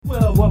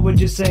what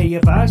would you say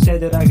if I said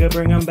that I could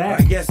bring them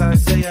back? I guess I'd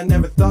say I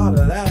never thought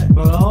of that.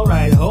 Well,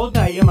 alright, hold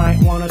tight, you might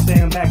want to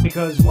stand back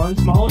because one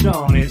small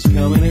John is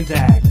coming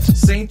intact.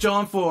 St.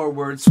 John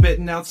forward,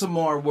 spitting out some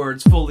more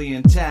words, fully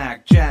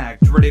intact,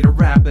 jacked, ready to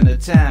rap and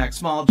attack.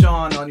 Small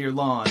John on your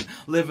lawn,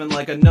 living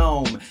like a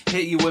gnome,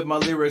 hit you with my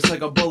lyrics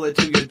like a bullet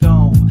to your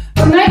dome.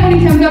 Tonight when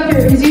he comes up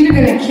here, he's either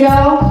gonna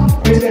kill or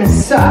he's gonna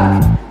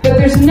suck. But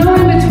there's no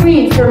in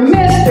between for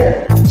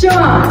Mr.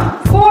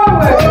 John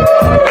Forward.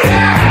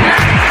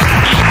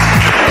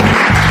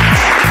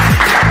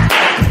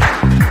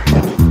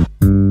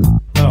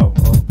 Oh,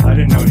 well, I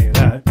didn't know any of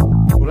that.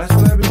 Well, that's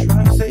what I've been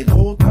trying to say the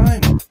whole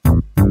time.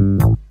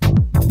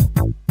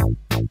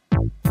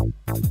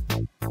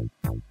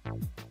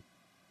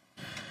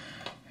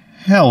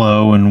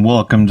 Hello and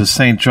welcome to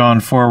St. John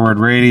Forward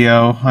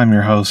Radio. I'm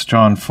your host,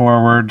 John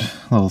Forward.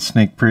 A little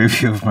sneak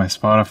preview of my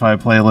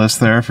Spotify playlist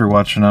there if you're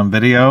watching on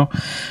video.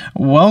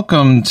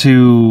 Welcome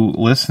to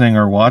listening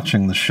or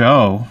watching the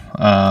show.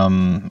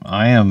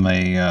 I am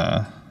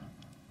a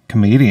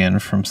comedian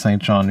from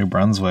St. John, New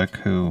Brunswick,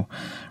 who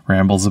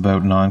rambles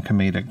about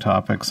non-comedic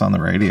topics on the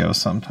radio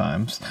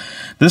sometimes.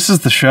 This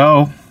is the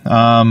show,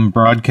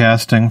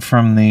 broadcasting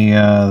from the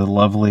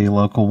lovely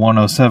local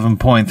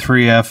 107.3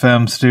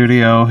 FM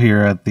studio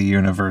here at the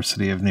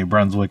University of New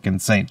Brunswick in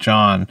St.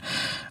 John.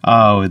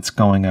 Oh, it's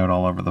going out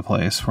all over the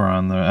place. We're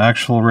on the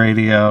actual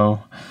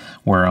radio.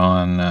 We're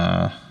on,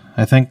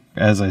 I think,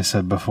 as I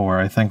said before,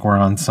 I think we're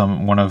on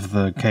one of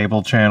the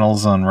cable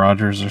channels on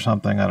Rogers or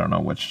something. I don't know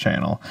which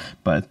channel,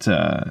 but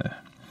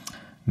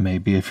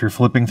maybe if you're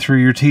flipping through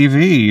your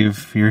TV,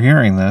 if you're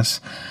hearing this.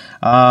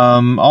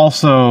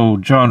 Also,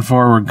 John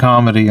Forward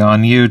Comedy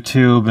on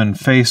YouTube and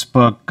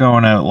Facebook,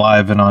 going out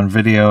live and on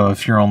video.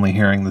 If you're only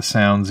hearing the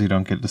sounds, you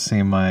don't get to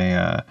see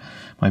my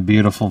my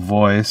beautiful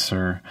voice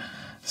or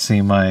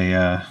see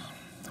my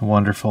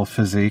wonderful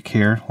physique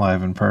here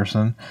live in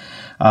person.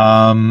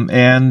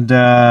 And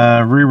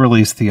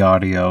re-release the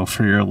audio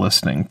for your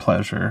listening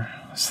pleasure.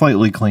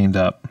 Slightly cleaned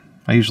up.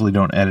 I usually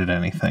don't edit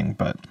anything,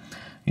 but,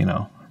 you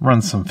know,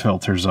 run some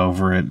filters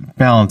over it,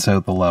 balance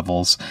out the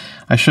levels.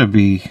 I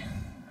do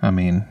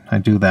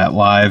that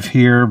live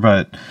here,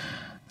 but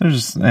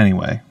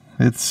anyway,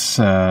 it's,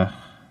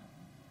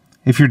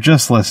 if you're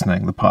just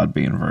listening, the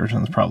Podbean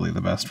version is probably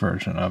the best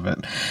version of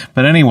it.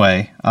 But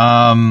anyway,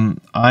 I'm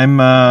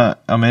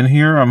in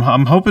here.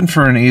 I'm hoping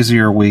for an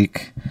easier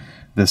week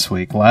this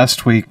week.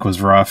 Last week was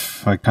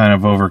rough. I kind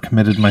of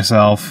overcommitted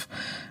myself.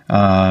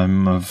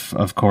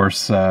 Of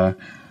course,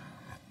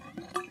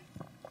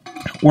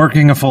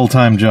 working a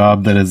full-time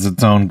job that is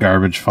its own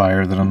garbage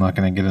fire that I'm not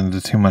going to get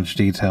into too much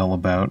detail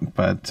about,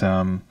 but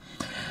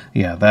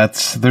yeah,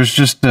 there's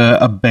just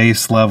a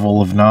base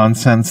level of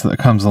nonsense that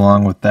comes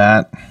along with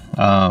that.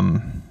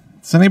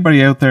 Does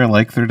anybody out there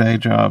like their day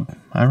job?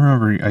 I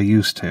remember I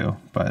used to,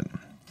 but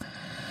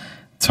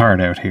it's hard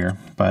out here.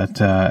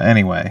 But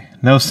anyway,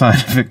 no sign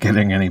of it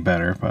getting any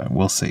better, but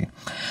we'll see.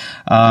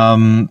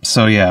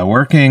 So yeah,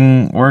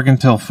 working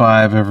till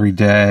 5 every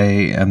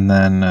day, and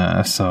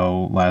then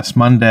so last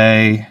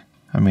Monday,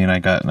 I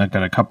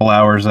got a couple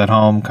hours at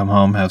home, come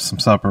home, have some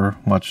supper,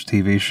 watch a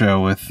TV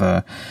show with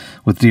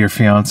dear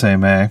fiance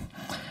May,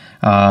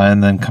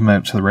 and then come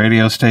out to the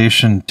radio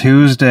station.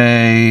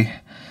 Tuesday,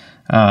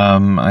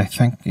 I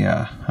think,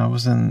 yeah,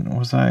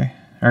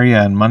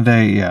 and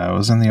Monday, yeah, I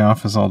was in the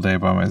office all day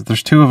by myself.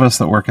 There's 2 of us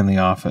that work in the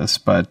office,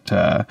 but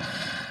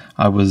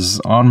I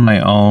was on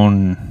my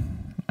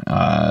own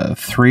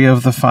 3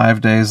 of the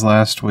 5 days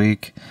last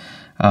week.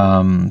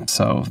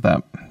 So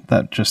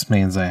that just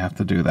means I have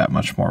to do that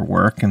much more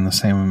work in the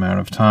same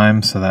amount of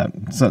time. So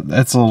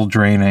that's a little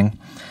draining.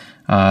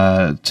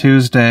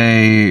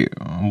 Tuesday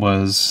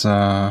was,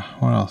 what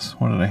else?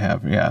 What did I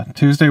have? Yeah,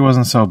 Tuesday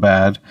wasn't so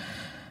bad.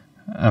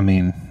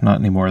 Not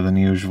any more than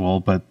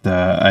usual, but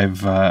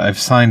I've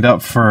signed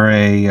up for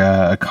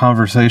a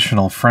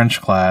conversational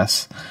French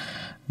class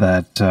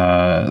that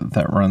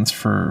runs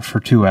for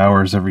 2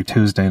 hours every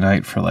Tuesday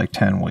night for like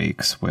 10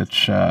 weeks,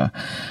 which I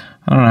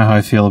don't know how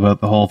I feel about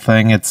the whole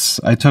thing. I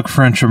took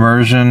French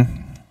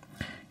immersion.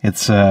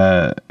 It's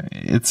a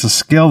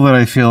skill that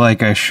I feel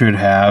like I should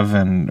have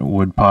and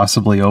would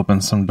possibly open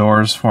some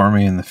doors for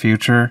me in the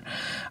future.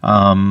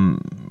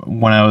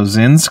 When I was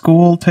in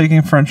school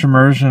taking French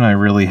immersion, I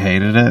really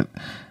hated it.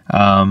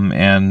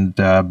 And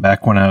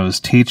back when I was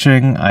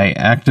teaching, I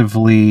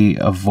actively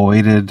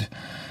avoided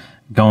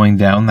going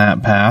down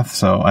that path,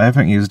 so I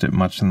haven't used it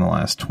much in the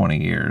last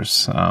 20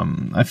 years.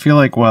 I feel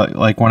like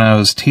when I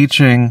was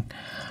teaching,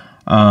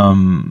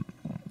 I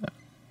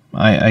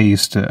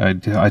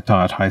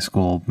taught high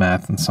school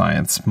math and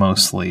science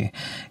mostly,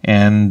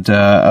 and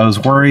I was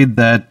worried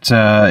that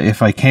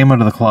if I came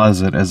out of the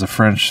closet as a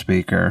French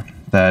speaker,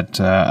 that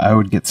I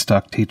would get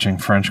stuck teaching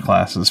French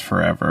classes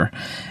forever,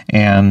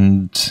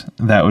 and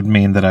that would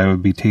mean that I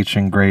would be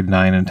teaching grade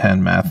 9 and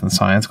 10 math and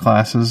science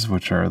classes,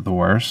 which are the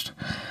worst,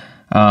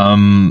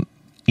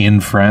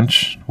 in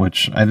French,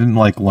 which I didn't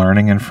like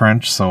learning in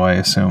French, so I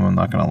assume I'm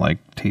not going to like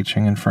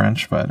teaching in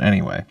French. But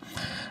anyway,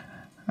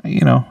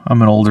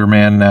 I'm an older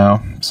man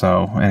now,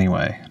 so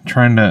anyway,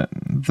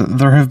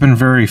 there have been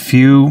very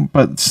few,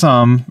 but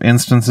some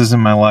instances in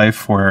my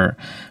life where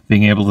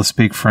being able to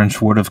speak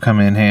French would have come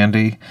in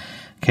handy.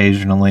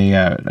 Occasionally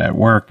at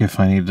work, if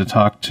I need to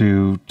talk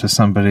to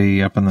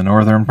somebody up in the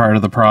northern part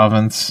of the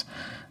province,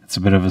 it's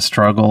a bit of a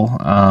struggle.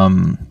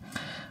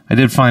 I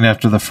did find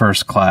after the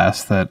first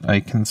class that I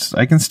can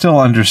still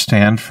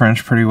understand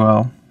French pretty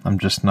well. I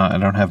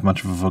don't have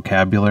much of a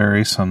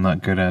vocabulary, so I'm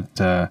not good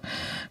at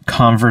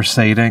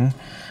conversating.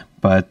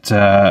 But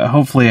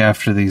hopefully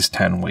after these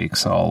 10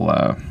 weeks,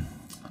 I'll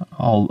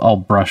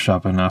brush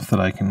up enough that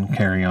I can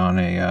carry on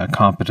a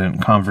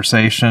competent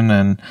conversation,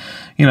 and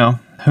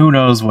who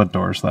knows what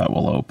doors that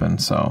will open.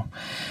 So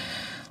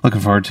looking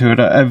forward to it.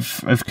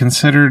 I've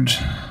considered.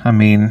 I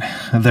mean,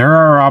 there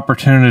are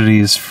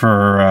opportunities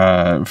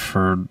for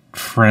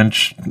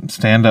French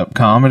stand-up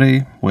comedy,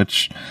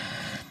 which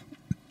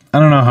I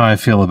don't know how I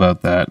feel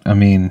about that. I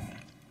mean,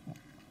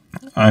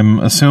 I'm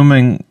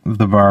assuming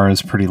the bar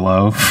is pretty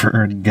low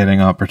for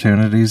getting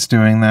opportunities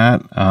doing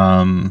that.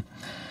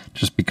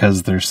 Just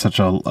because there's such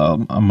a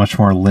much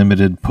more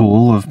limited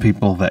pool of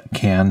people that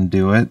can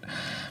do it.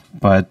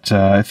 But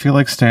I feel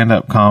like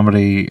stand-up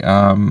comedy,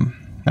 I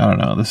don't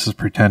know, this is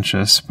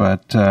pretentious,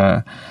 but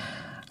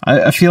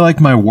I feel like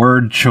my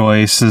word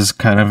choice is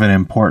kind of an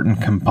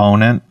important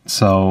component.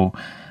 So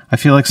I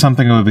feel like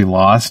something would be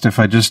lost if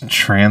I just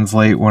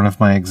translate one of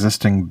my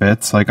existing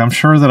bits. Like, I'm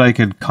sure that I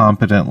could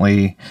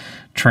competently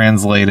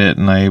translate it,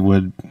 and I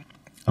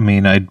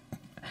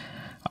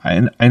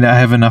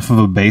have enough of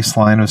a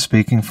baseline of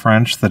speaking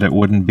French that it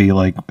wouldn't be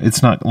like,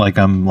 it's not like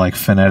I'm like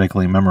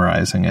phonetically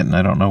memorizing it and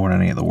I don't know what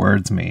any of the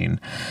words mean,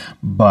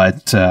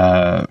 but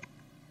I'm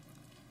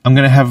going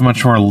to have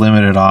much more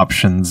limited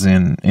options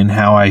in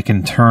how I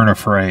can turn a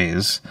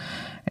phrase.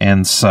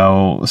 And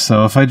so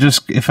if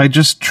I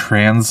just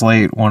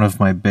translate one of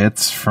my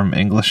bits from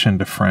English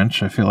into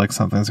French, I feel like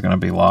something's going to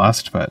be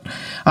lost, but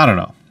I don't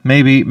know.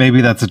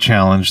 Maybe that's a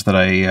challenge that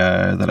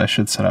I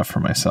should set up for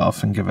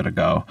myself and give it a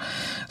go.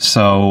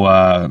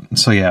 So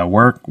yeah,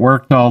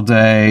 worked all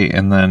day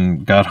and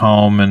then got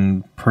home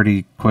and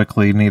pretty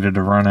quickly needed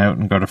to run out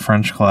and go to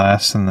French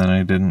class, and then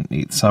I didn't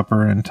eat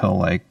supper until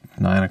like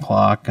 9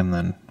 o'clock and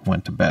then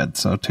went to bed.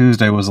 So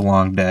Tuesday was a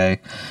long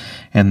day,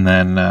 and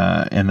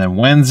then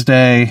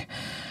Wednesday.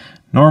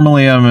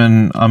 Normally I'm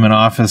an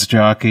office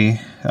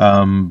jockey,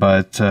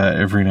 but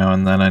every now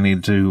and then I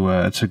need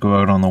to go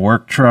out on the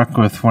work truck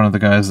with one of the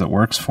guys that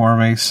works for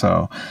me.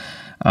 So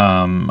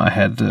I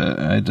had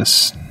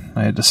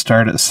to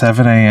start at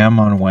 7 a.m.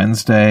 on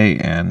Wednesday,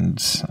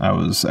 and I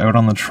was out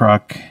on the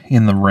truck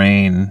in the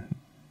rain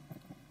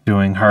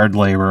doing hard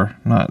labor.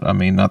 Not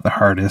the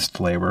hardest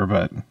labor,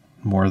 but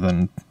more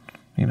than,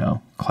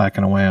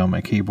 clacking away on my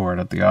keyboard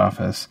at the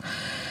office.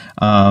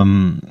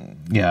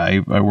 Yeah,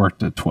 I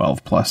worked a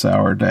 12+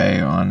 hour day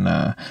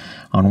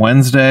on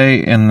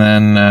Wednesday, and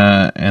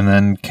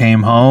then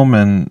came home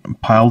and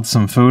piled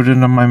some food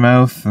into my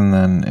mouth, and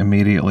then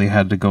immediately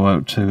had to go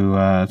out to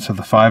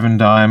the Five and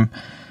Dime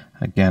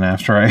again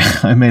after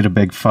I made a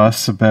big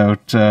fuss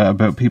about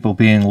people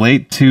being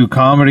late to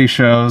comedy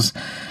shows.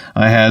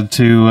 I had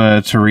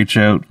to reach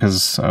out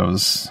because I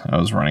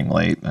was running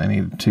late. I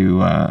needed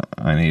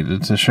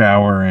to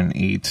shower and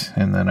eat,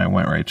 and then I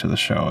went right to the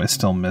show. I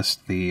still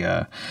missed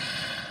the.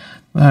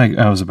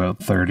 I was about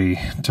 30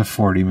 to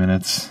 40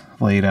 minutes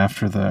late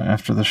after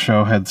the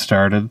show had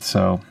started.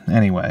 So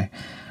anyway,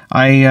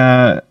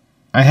 I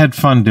had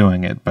fun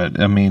doing it, but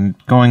I mean,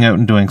 going out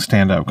and doing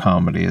stand-up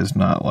comedy is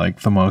not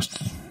like the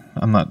most.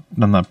 I'm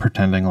not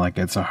pretending like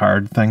it's a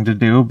hard thing to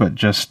do, but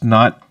just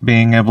not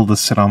being able to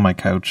sit on my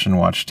couch and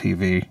watch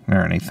TV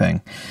or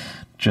anything.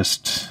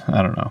 Just,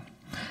 I don't know.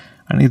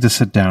 I need to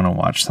sit down and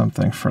watch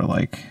something for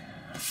like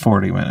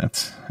 40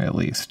 minutes at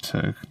least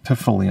to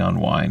fully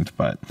unwind.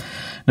 But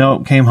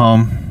no, came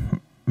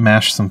home,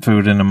 mashed some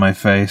food into my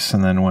face,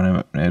 and then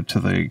went out to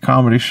the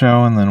comedy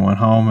show, and then went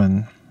home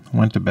and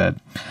went to bed.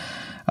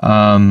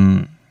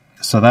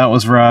 So that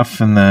was rough,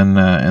 and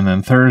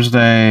then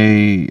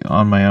Thursday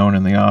on my own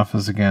in the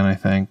office again, I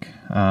think,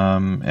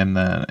 and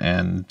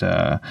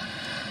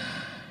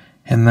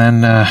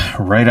then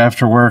right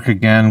after work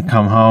again,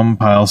 come home,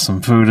 pile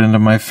some food into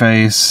my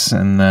face,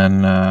 and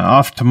then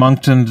off to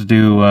Moncton to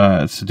do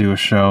a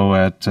show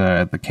at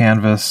the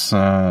Canvas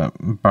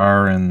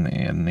bar in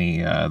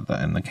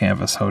the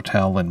Canvas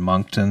Hotel in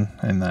Moncton,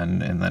 and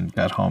then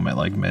got home at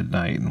like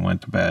midnight and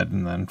went to bed,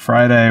 and then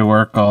Friday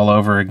work all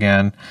over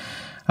again.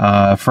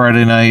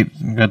 Friday night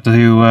got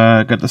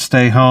to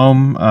stay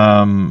home.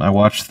 I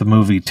watched the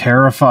movie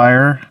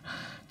Terrifier.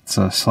 It's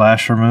a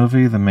slasher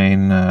movie. The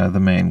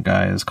main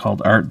guy is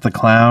called Art the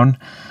Clown.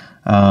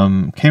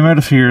 Came out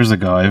a few years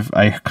ago.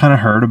 I kind of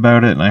heard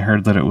about it, and I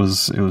heard that it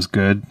was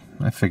good.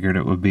 I figured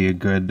it would be a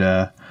good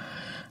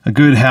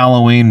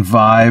Halloween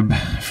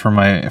vibe for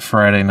my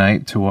Friday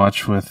night to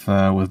watch with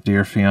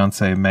dear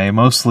fiance May.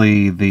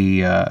 Mostly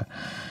the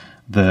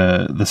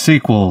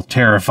sequel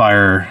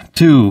Terrifier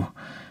 2.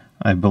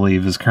 I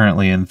believe is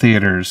currently in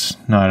theaters,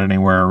 not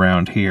anywhere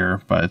around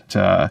here, but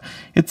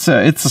it's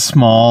a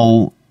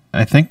small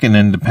I think, an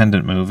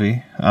independent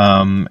movie,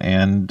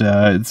 and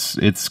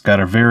it's got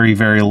a very,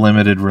 very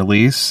limited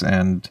release,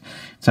 and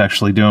it's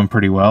actually doing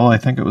pretty well. I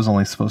think it was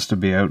only supposed to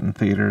be out in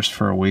theaters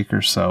for a week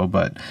or so,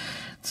 but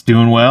it's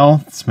doing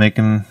well. It's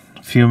making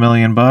a few $1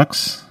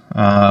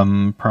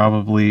 million,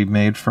 probably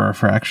made for a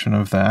fraction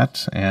of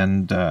that,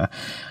 and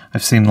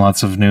I've seen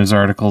lots of news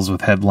articles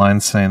with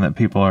headlines saying that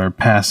people are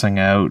passing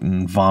out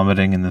and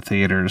vomiting in the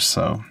theaters,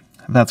 so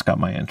that's got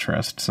my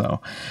interest.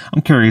 So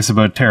I'm curious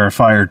about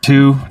Terrifier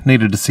 2.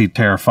 Needed to see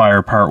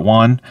Terrifier Part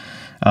 1.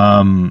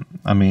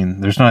 I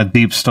mean, there's not a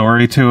deep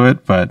story to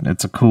it, but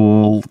it's a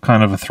cool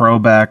kind of a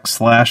throwback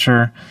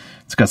slasher.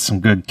 It's got some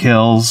good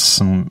kills,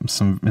 some.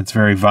 It's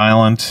very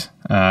violent,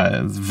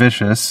 it's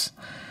vicious.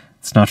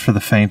 It's not for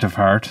the faint of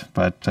heart,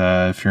 but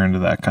if you're into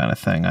that kind of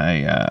thing,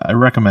 I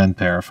recommend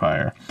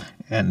Terrifier.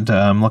 And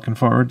I'm looking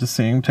forward to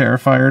seeing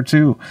Terrifier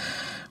 2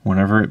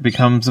 whenever it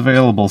becomes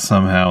available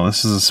somehow.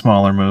 This is a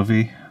smaller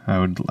movie. I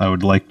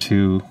would like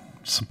to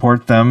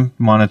support them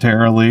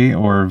monetarily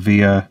or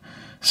via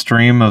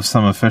stream of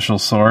some official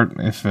sort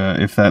if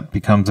that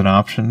becomes an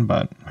option,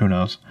 but who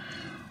knows.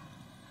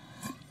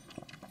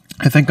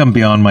 I think I'm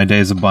beyond my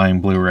days of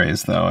buying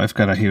Blu-rays, though. I've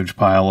got a huge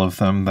pile of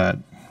them that,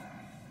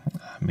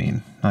 I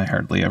mean, I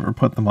hardly ever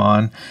put them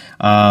on.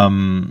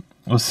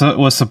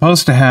 Was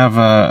supposed to have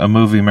a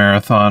movie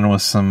marathon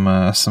with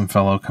some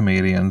fellow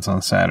comedians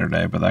on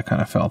Saturday, but that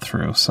kind of fell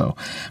through. So,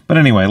 but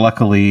anyway,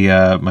 luckily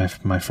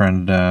my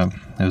friend,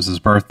 it was his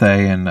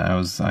birthday, and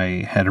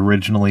I had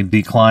originally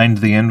declined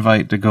the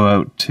invite to go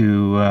out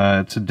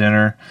to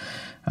dinner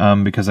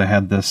because I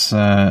had this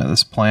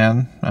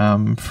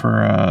plan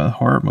for a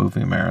horror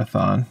movie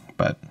marathon.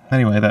 But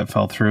anyway, that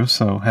fell through.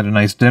 So had a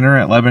nice dinner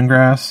at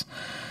Lemongrass.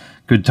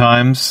 Good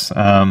times.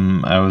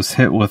 I was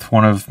hit with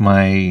one of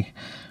my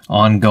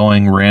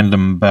ongoing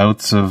random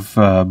bouts of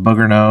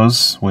booger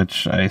nose,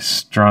 which I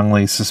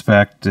strongly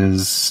suspect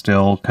is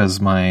still because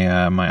my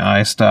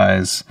eye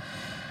sty's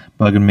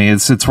bugging me.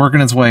 It's working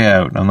its way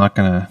out. I'm not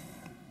gonna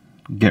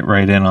get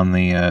right in on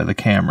the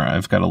camera.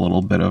 I've got a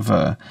little bit of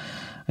a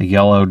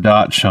yellow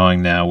dot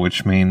showing now,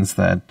 which means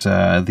that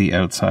the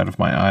outside of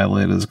my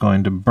eyelid is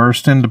going to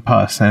burst into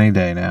pus any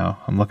day now.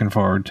 I'm looking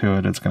forward to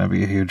it. It's going to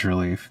be a huge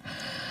relief.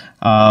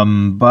 I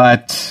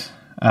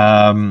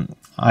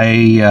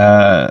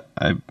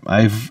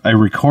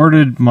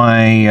recorded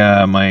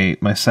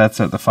my sets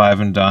at the Five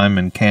and Dime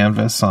and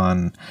Canvas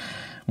on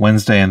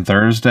Wednesday and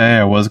Thursday.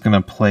 I was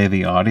going to play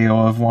the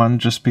audio of one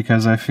just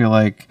because I feel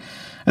like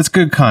it's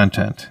good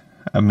content.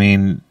 I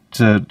mean,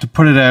 to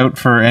put it out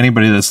for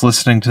anybody that's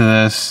listening to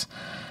this,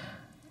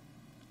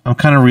 I'm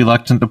kind of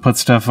reluctant to put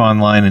stuff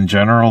online in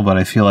general, but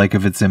I feel like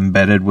if it's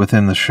embedded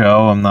within the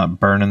show, I'm not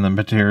burning the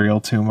material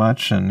too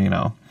much, and, you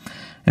know,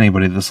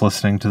 anybody that's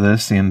listening to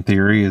this, in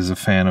theory, is a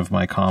fan of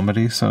my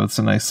comedy, so it's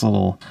a nice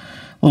little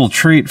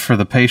treat for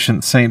the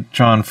patient St.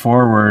 John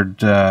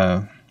Forward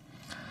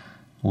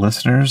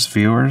listeners,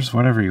 viewers,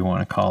 whatever you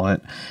want to call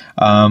it.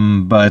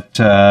 But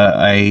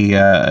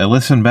I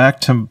listened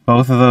back to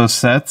both of those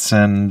sets,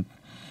 and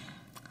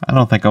I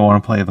don't think I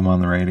want to play them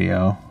on the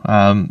radio.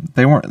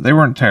 They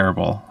weren't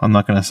terrible. I'm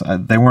not gonna say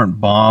they weren't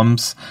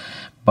bombs,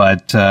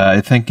 but I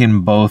think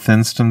in both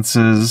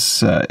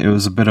instances it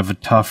was a bit of a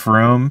tough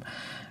room.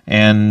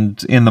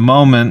 And in the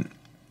moment,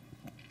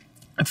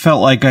 I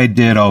felt like I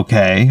did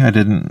okay. I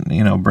didn't,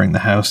 bring the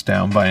house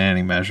down by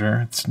any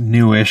measure. It's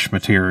newish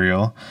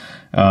material.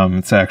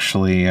 It's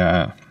actually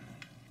a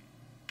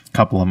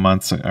couple of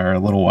months or a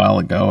little while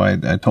ago,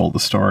 I told the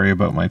story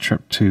about my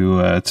trip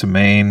to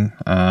Maine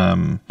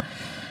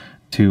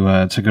to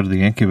go to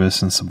the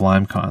Incubus and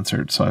Sublime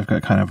concert. So I've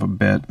got kind of a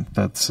bit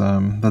that's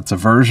a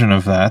version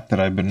of that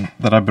I've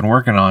been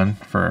working on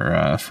for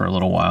a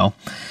little while.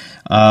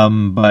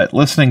 But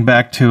listening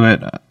back to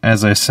it,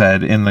 as I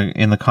said, in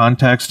the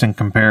context and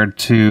compared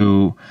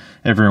to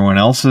everyone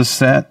else's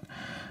set,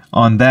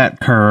 on that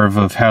curve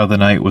of how the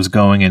night was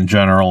going in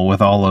general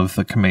with all of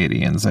the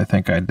comedians, I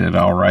think I did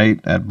all right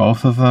at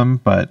both of them.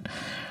 But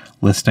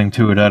listening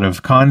to it out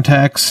of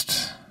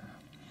context,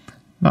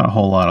 not a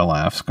whole lot of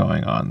laughs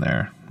going on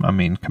there. I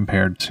mean,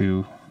 compared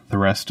to the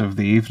rest of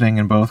the evening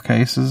in both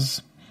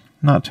cases,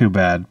 not too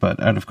bad,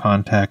 but out of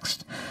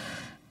context,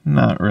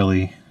 not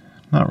really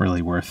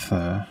worth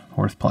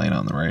playing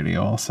on the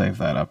radio. I'll save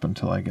that up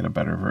until I get a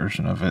better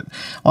version of it.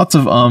 Lots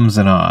of ums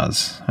and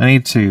ahs. I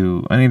need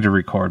to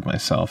record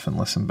myself and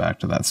listen back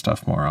to that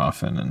stuff more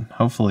often, and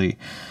hopefully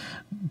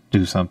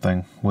do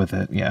something with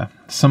it. Yeah,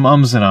 some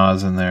ums and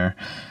ahs in there.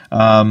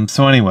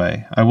 So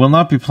anyway, I will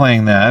not be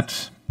playing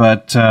that,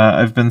 but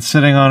I've been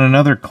sitting on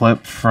another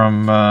clip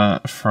from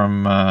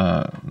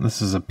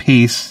this is a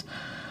piece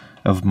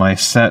of my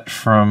set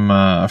from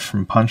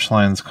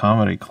Punchlines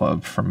Comedy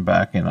Club from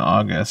back in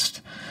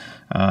August.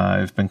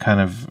 I've been kind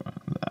of,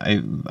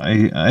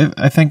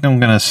 I think I'm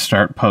going to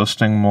start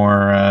posting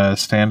more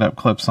stand-up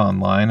clips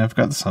online. I've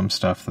got some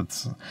stuff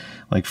that's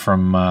like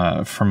from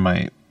my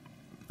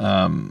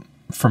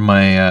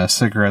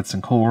Cigarettes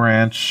and Cool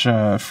Ranch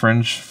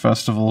Fringe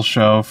Festival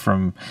show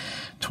from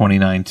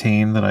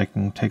 2019 that I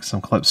can take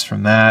some clips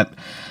from that.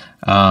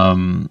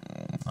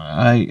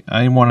 I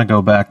want to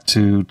go back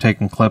to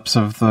taking clips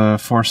of the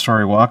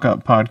 4-Story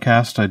Walk-Up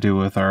podcast I do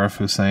with Arif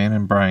Hussein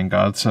and Brian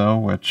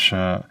Godso, which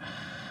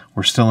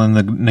we're still in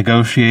the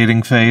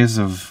negotiating phase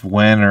of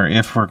when or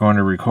if we're going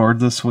to record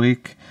this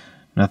week.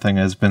 Nothing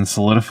has been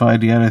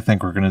solidified yet. I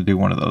think we're going to do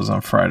one of those on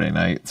Friday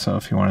night, so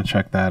if you want to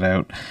check that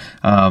out.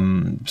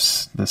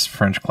 This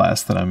French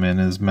class that I'm in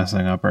is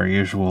messing up our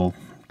usual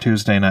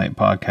Tuesday night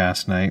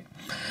podcast night.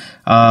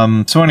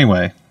 So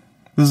anyway,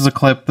 this is a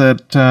clip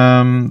that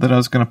I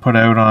was going to put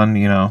out on,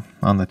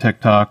 on the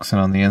TikToks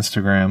and on the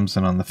Instagrams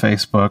and on the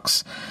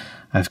Facebooks.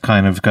 I've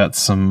kind of got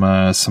some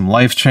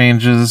life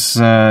changes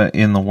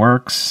in the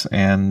works,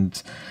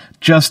 and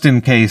just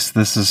in case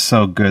this is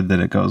so good that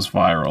it goes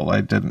viral,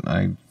 I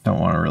don't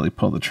want to really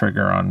pull the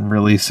trigger on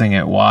releasing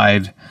it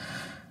wide.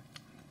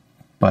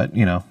 But,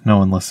 no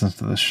one listens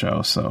to this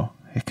show, so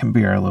it can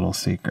be our little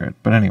secret.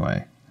 But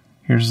anyway,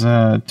 here's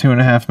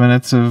 2.5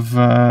 minutes of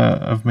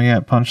me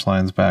at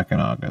Punchlines back in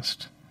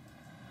August.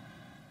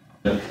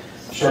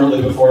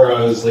 Shortly before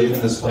I was leaving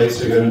this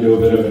place, we got into a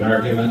bit of an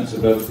argument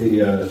about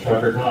the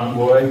trucker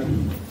convoy.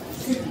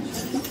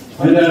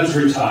 My dad's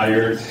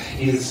retired.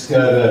 He's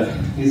got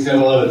a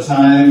lot of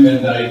time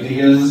and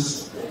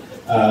ideas.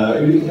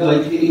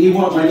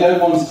 My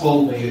dad once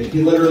told me,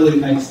 he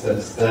literally thinks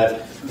this,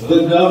 that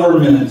the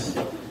government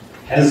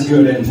has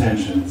good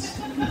intentions.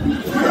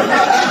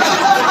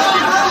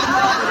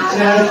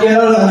 Dad, get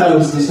out of the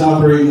house and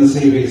stop reading the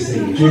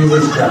CBC.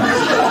 Jesus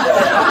Christ.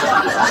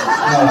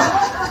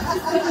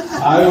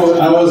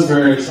 I was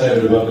very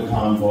excited about the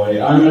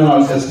convoy. I'm an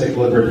autistic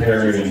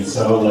libertarian,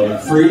 so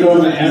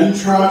freedom and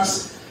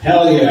trucks,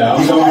 hell yeah,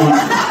 I'm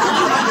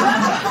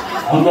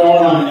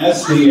going on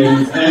Etsy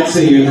and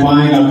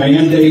buying a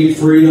Band-Aid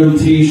Freedom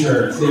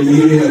t-shirt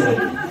immediately.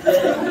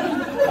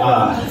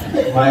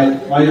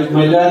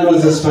 My dad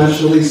was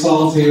especially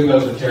salty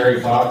about the Terry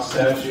Fox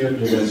statue.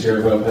 Did you guys hear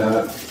about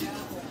that?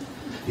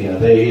 Yeah,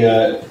 they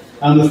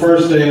on the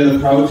first day of the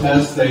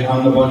protest, they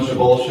hung a bunch of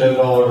bullshit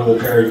all over the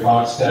Terry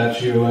Fox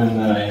statue in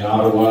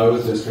Ottawa. It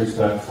was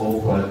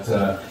disrespectful, but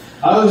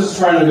I was just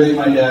trying to make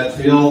my dad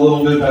feel a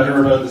little bit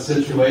better about the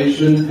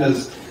situation,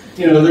 because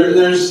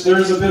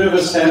there's a bit of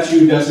a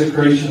statue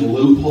desecration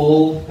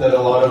loophole that a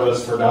lot of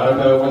us forgot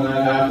about when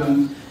that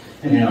happened.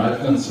 And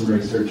I've done some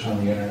research on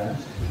the internet.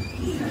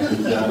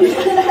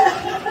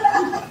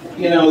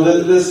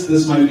 And,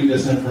 this might be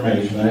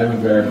disinformation. I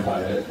haven't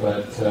verified it,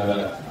 but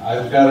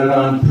I've got it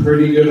on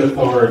pretty good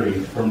authority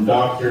from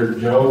Dr.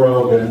 Joe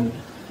Rogan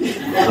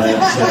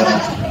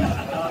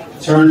that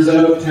turns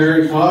out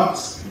Terry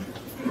Fox,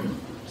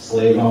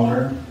 slave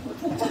owner.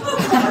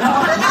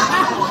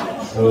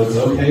 So it's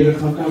okay to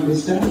fuck up the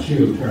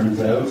statue,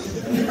 turns out.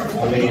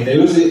 I mean,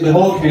 the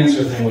whole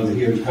cancer thing was a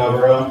huge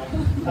cover-up.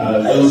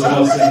 Those of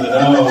us in the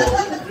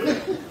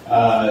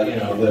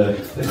know,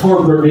 the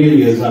corporate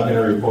media is not going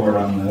to report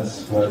on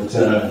this, but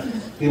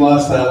he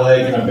lost that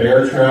leg in a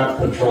bear trap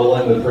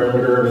patrolling the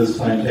perimeter of his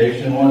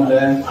plantation one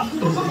day.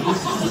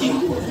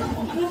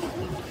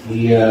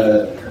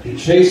 He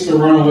chased a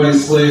runaway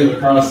slave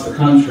across the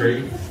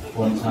country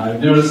one time.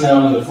 Notice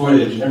how in the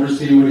footage, you never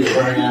see what he's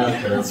running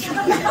after.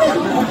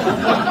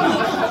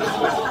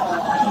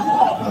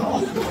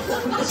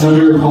 So we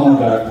were pulling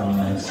back on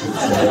this.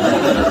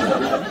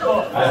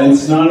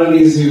 It's not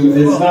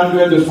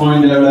good to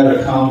find out at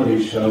a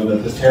comedy show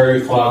that the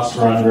Terry Fox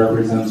run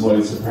represents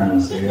white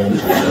supremacy.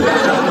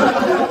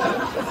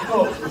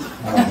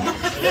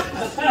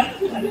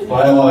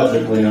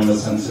 Biologically, I'm a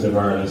sensitive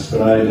artist,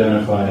 but I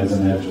identify as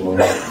an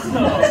edgelord.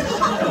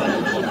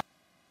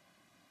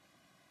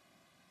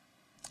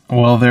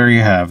 Well, there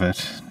you have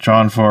it.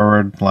 John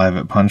Forward, live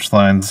at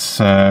Punchlines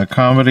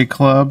Comedy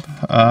Club.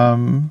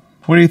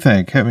 What do you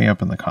think? Hit me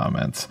up in the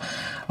comments.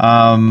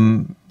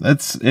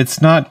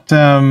 It's not.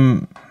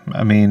 I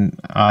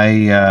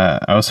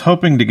was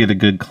hoping to get a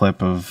good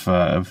clip of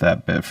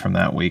that bit from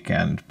that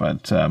weekend,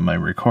 but my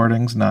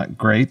recording's not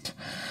great.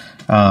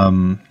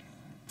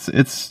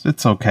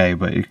 It's okay,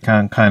 but it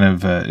kind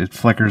of it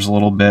flickers a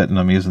little bit, and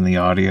I'm using the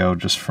audio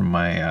just from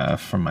my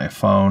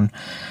phone.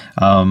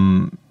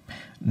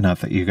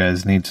 Not that you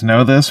guys need to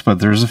know this, but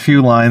there's a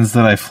few lines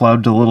that I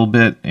flubbed a little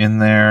bit in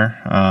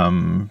there. A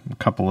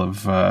couple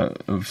of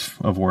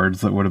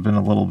words that would have been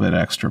a little bit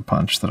extra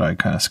punch that I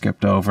kind of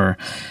skipped over.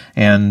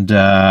 And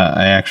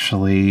I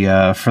actually,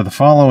 for the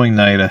following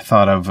night, I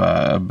thought of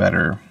a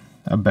better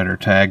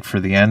tag for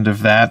the end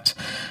of that.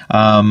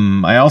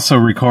 I also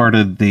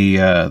recorded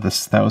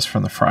that was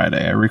from the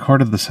Friday. I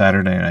recorded the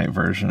Saturday night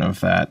version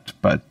of that,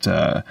 but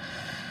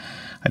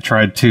I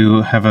tried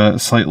to have a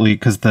slightly,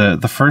 because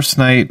the first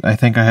night, I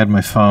think I had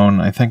my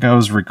phone, I think I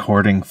was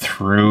recording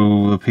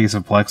through a piece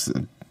of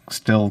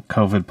still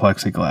COVID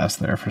plexiglass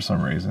there for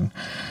some reason.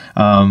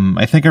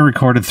 I think I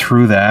recorded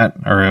through that,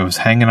 or I was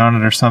hanging on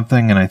it or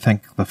something, and I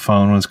think the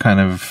phone was kind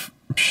of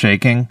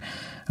shaking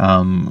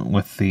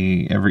with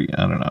the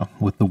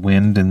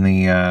wind in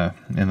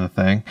the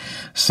thing.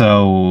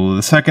 So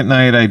the second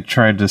night I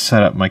tried to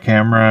set up my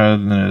camera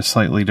in a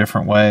slightly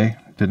different way,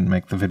 didn't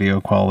make the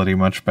video quality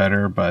much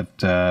better,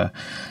 but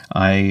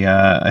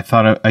I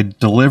thought I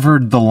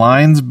delivered the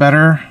lines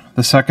better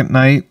the second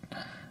night.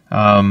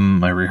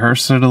 I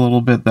rehearsed it a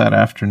little bit that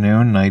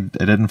afternoon, and I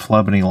didn't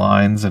flub any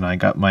lines, and I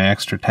got my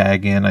extra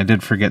tag in. I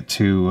did forget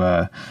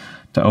to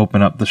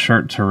open up the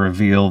shirt to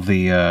reveal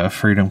the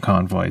Freedom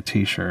Convoy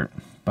t-shirt.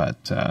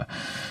 But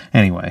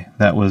anyway,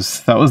 that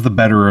was the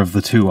better of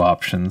the two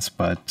options,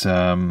 but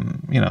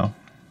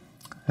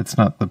it's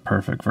not the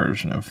perfect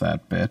version of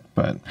that bit.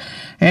 But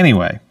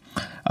anyway,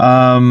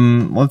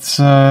 let's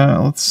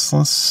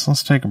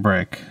take a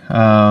break.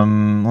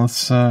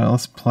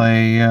 Let's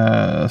play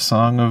a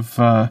song of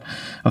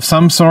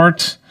some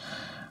sort.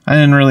 I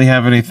didn't really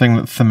have anything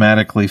that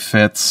thematically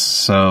fits,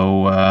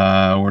 so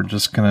we're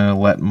just gonna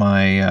let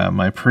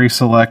my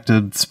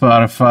pre-selected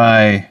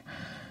Spotify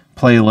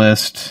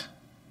playlist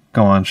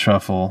go on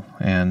shuffle.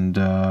 And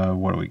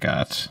what do we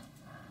got?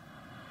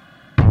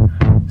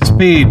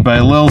 Speed by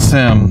Lil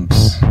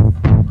Sims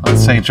on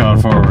St. John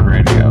Forward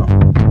Radio.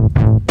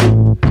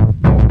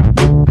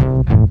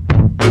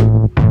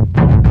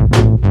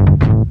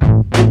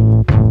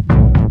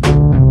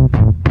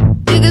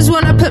 Niggas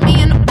wanna put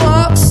me in a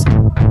box.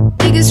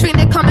 Niggas think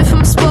they're coming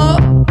from a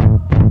sport.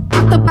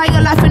 I could buy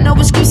your life with no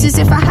excuses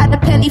if I had a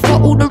penny for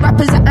all the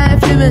rappers that I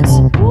influence.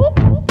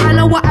 I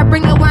know what I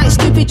bring and why it's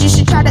stupid. You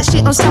should try that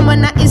shit on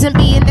someone that isn't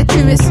being the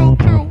truest.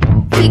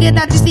 Figured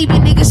I'd just leave you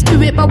niggas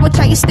to it, but watch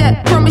out your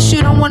step. Promise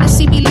you don't wanna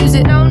see me lose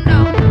it. No.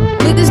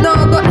 Niggas know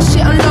I got the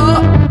shit on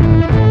lock.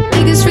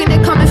 Niggas think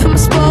they're coming from a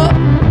sport.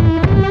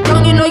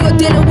 Don't you know you're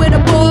dealing with a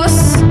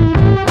boss?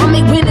 I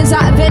make winners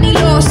out of any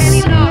loss.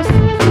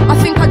 I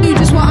think I do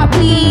just what I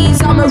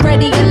please. I'm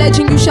already a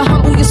legend, you should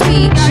humble your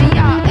speech.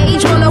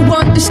 Age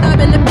 101,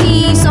 disturbing the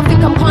peace. I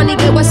think I'm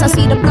Kanye West, I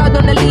see the blood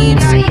on the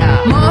leaves.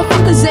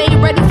 Motherfuckers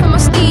ain't ready for my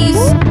steez.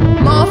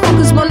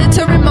 Motherfuckers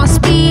monitoring my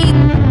speed.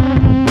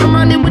 I'm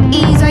running with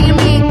ease, I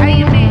mean.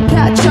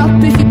 Catch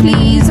up if you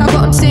please, I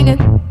got 'em singing.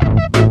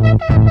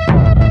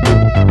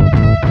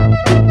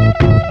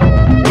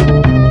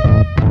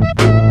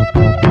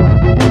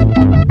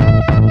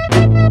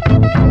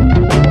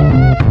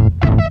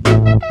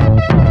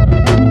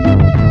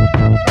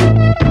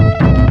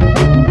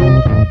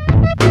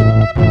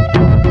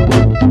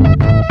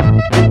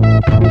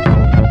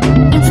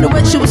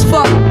 Influential as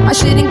fuck, I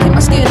shouldn't keep my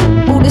skin.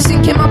 All this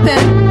ink in my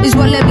pen is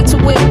what led me to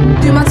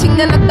win. Do my thing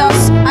then I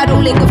dust, I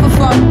don't linger for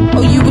fun.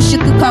 Oh, you wish you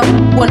could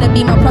come, wanna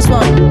be my plus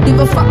one. Give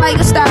a fuck like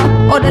your style,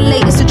 or the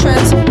latest of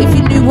trends. If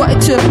you knew what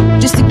it took,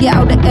 just to get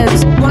out the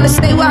ends. Wanna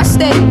stay where I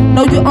stay,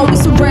 know you owe me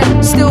some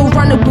rent. Still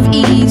running with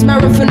ease,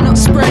 marathon not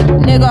sprint,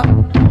 nigga.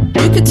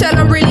 You can tell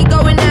I'm really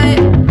going at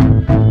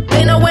it.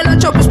 They know when I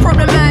drop it's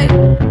problematic.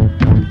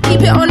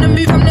 Keep it on the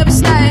move, I'm never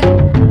staying.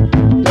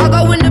 I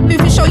go in the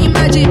booth and show you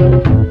magic.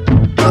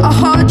 Got a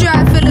hard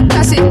drive full of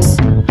classics.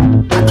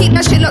 I keep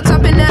that shit locked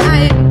up in the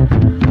attic.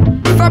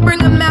 If I bring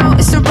them out,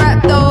 it's a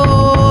rap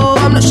though.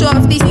 I'm not sure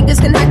if these niggas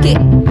can hack it.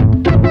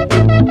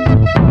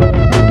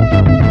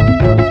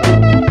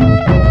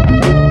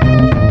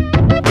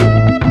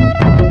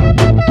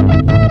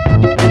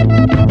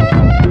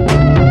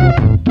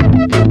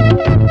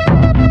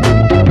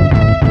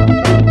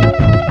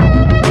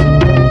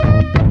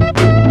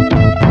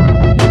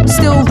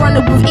 Still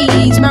running with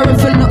ease,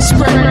 marathon not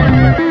sprint.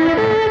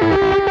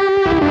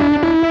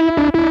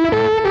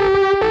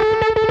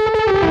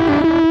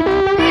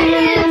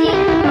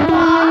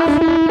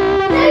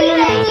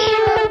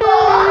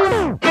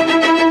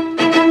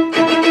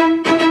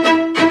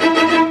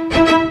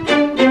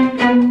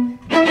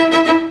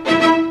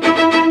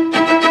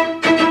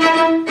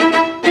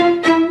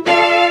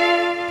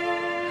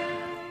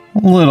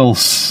 Little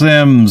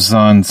Sims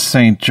on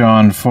St.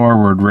 John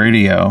Forward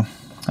Radio.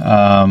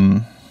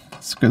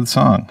 It's a good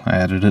song. I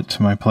added it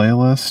to my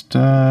playlist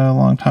a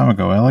long time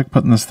ago. I like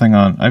putting this thing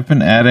on. I've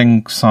been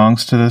adding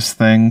songs to this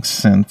thing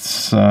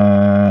since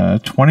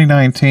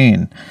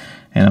 2019,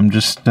 and I'm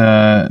just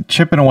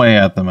chipping away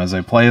at them as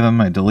I play them.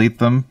 I delete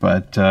them,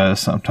 but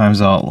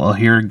sometimes I'll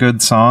hear a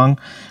good song.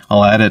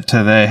 I'll add it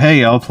to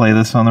hey, I'll play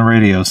this on the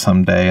radio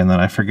someday, and then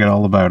I forget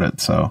all about it.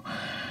 So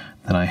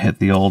then I hit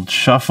the old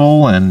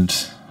shuffle,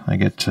 and I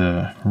get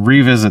to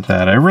revisit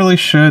that. I really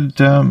should.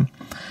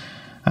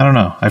 I don't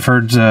know. I've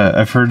heard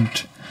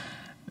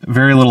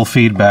very little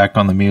feedback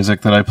on the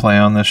music that I play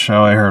on this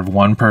show. I heard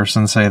one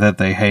person say that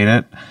they hate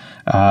it.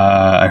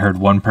 I heard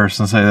one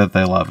person say that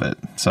they love it.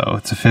 So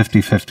it's a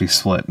 50-50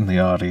 split in the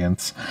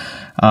audience.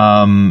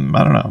 I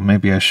don't know.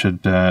 Maybe I should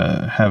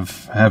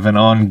have an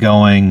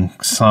ongoing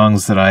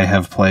songs that I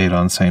have played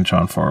on St.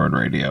 John Forward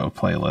Radio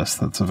playlist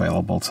that's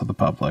available to the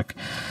public.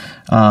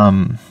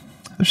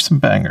 There's some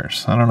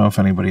bangers. I don't know if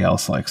anybody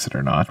else likes it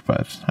or not,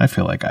 but I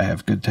feel like I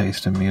have good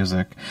taste in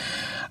music.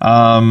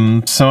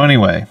 So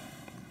anyway,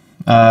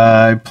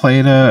 I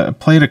played a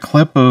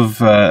clip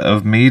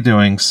of me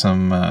doing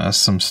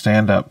some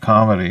stand-up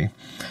comedy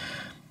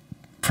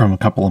from a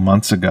couple of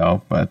months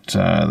ago, but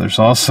there's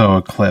also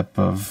a clip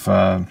of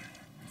our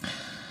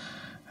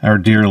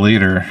dear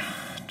leader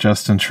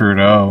Justin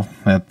Trudeau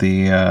at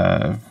the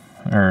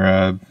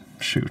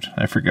shoot,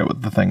 I forget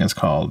what the thing is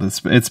called.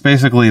 It's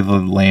basically the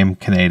lame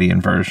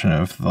Canadian version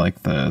of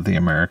like the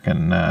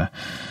American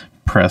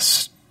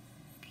press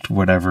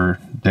whatever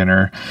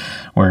dinner,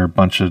 where a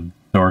bunch of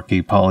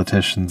dorky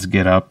politicians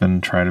get up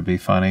and try to be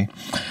funny.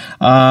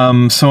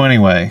 So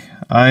anyway,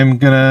 I'm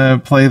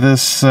gonna play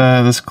this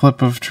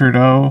clip of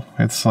Trudeau.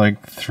 It's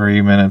like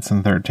 3 minutes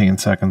and 13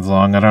 seconds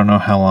long. I don't know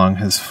how long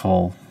his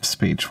full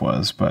speech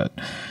was, but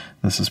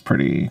this is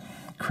pretty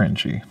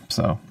cringy.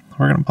 So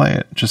we're gonna play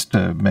it just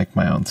to make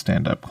my own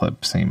stand-up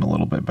clip seem a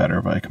little bit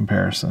better by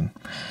comparison.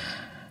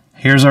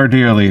 Here's our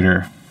dear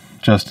leader,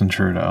 Justin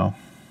Trudeau.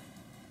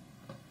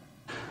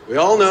 We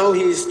all know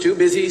he's too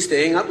busy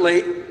staying up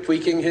late,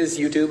 tweaking his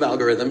YouTube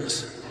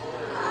algorithms.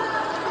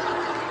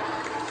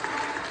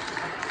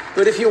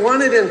 But if you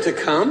wanted him to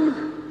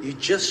come, you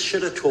just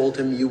should have told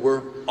him you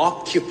were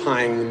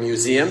occupying the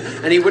museum,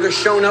 and he would have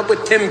shown up with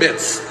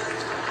Timbits.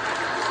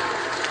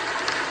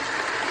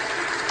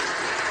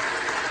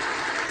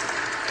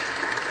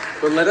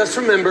 But let us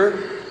remember,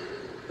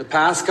 the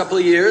past couple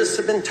of years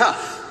have been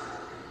tough.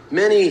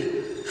 Many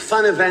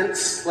fun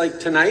events like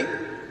tonight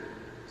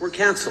were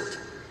canceled.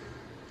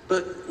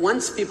 But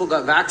once people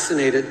got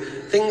vaccinated,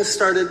 things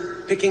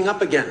started picking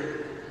up again.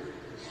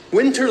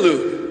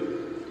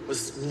 Winterlude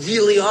was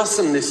really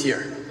awesome this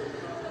year.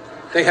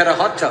 They had a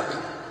hot tub.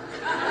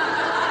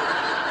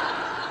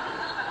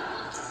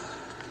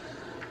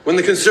 When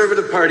the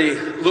Conservative Party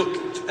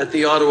looked at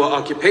the Ottawa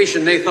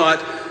occupation, they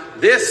thought,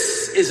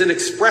 this is an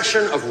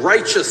expression of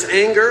righteous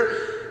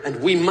anger,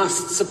 and we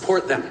must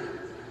support them.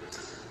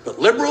 But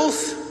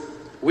Liberals,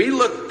 we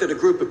looked at a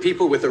group of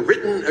people with a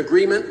written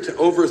agreement to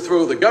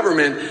overthrow the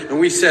government, and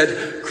we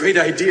said, great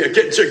idea,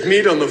 get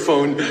Jagmeet on the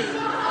phone.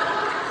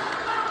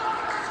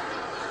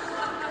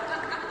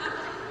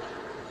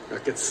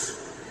 Look, it's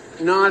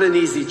not an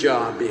easy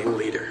job being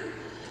leader.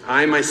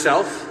 I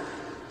myself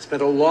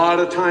spent a lot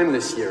of time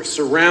this year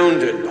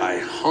surrounded by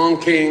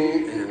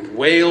honking and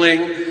wailing.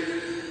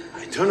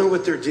 I don't know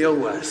what their deal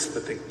was,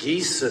 but the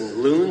geese and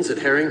loons at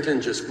Harrington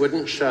just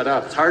wouldn't shut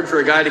up. It's hard for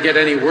a guy to get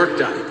any work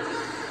done.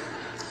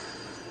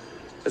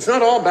 It's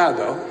not all bad,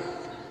 though.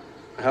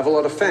 I have a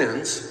lot of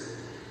fans.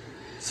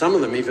 Some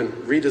of them even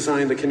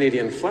redesigned the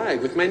Canadian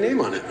flag with my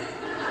name on it.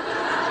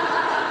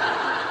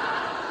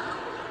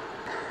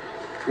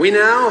 We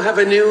now have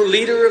a new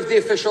leader of the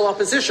official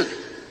opposition.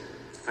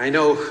 I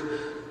know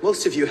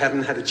most of you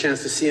haven't had a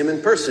chance to see him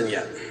in person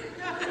yet.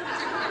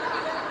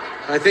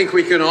 I think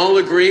we can all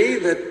agree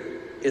that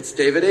it's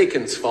David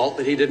Aiken's fault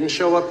that he didn't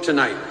show up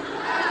tonight.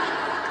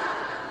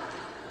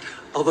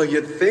 Although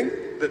you'd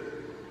think that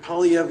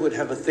Poilievre would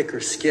have a thicker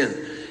skin.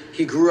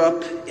 He grew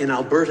up in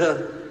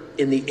Alberta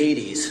in the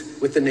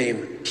 80s with the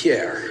name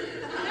Pierre.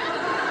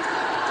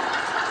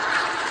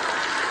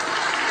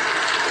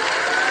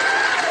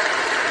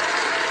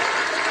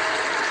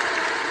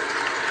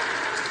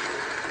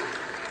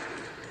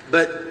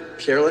 But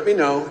Pierre let me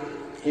know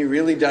he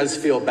really does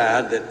feel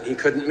bad that he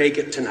couldn't make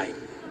it tonight.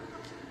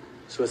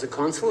 So as a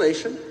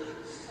consolation,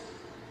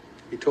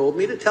 he told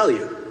me to tell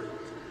you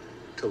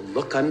to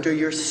look under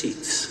your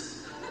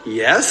seats.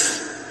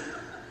 Yes?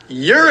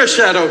 You're a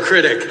shadow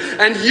critic,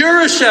 and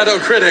you're a shadow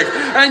critic,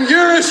 and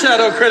you're a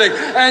shadow critic,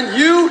 and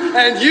you,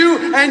 and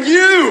you, and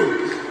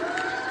you!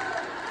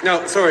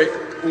 No, sorry,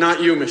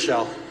 not you,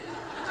 Michelle.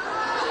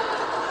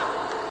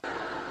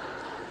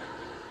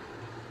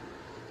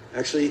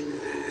 Actually,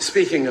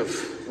 speaking of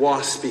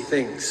waspy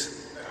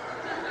things,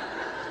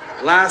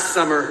 last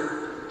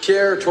summer,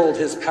 Pierre told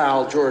his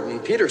pal Jordan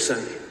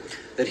Peterson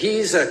that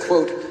he's a,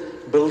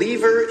 quote,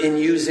 believer in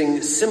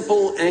using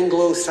simple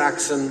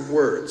Anglo-Saxon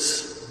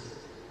words.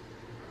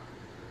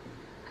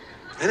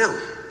 I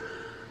know,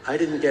 I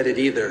didn't get it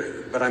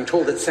either, but I'm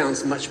told it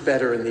sounds much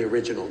better in the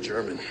original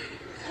German.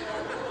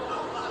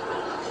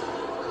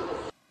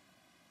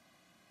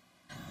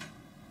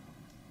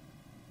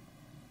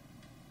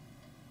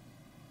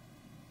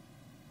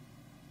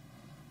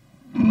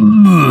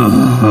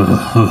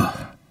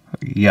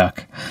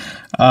 Yuck.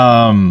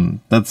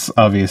 That's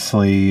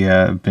obviously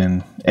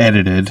been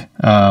edited.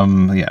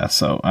 Yeah,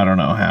 so I don't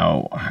know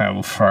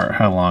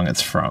how long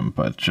it's from,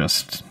 but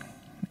just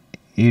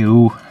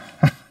ew.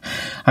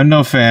 I'm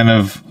no fan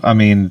of,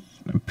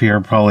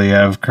 Pierre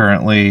Poilievre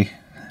currently,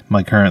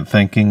 my current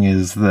thinking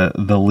is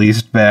the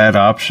least bad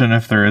option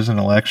if there is an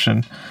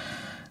election.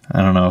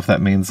 I don't know if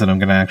that means that I'm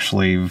going to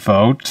actually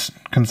vote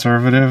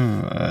Conservative.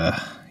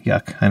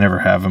 Yuck, I never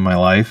have in my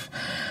life.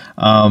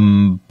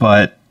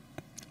 But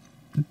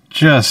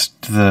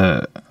just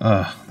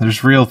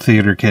there's real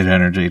theater kid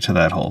energy to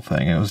that whole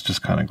thing. It was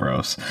just kind of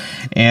gross.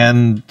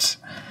 And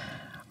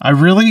I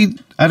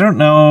don't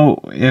know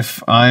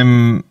if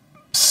I'm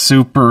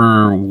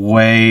super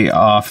way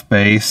off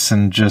base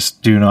and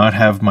just do not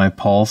have my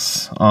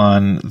pulse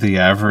on the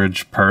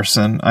average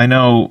person. I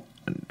know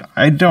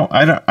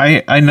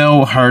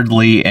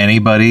hardly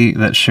anybody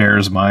that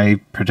shares my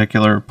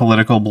particular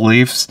political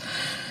beliefs,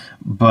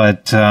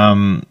 but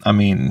not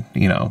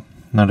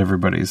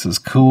everybody's as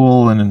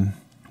cool and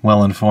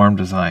well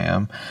informed as I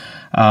am.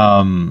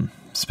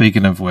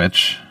 Speaking of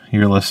which,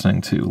 You're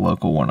listening to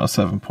Local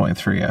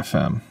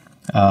 107.3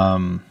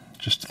 FM.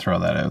 Just to throw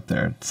that out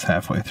there, it's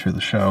halfway through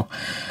the show.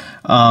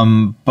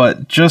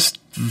 But just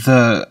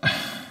there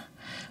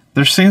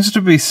seems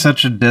to be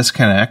such a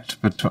disconnect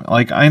between,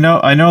 like, I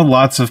know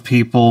lots of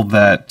people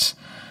that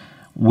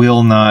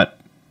will not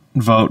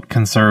vote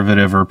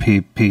conservative or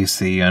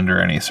PC under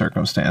any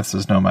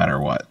circumstances, no matter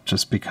what,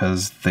 just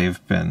because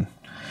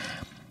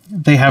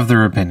they have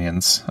their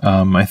opinions.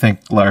 I think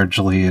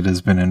largely it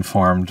has been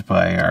informed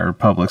by our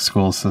public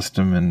school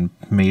system and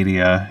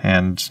media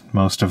and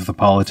most of the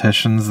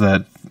politicians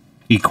that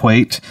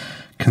equate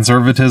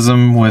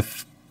conservatism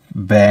with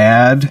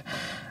bad.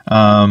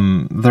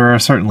 There are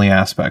certainly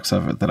aspects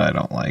of it that I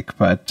don't like,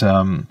 but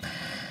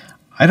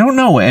I don't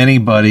know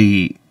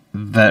anybody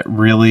that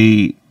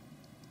really...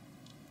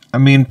 I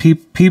mean,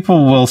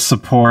 people will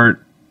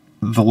support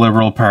the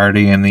Liberal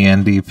Party and the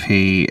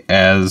NDP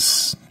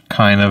as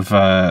kind of,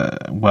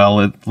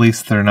 well, at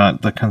least they're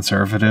not the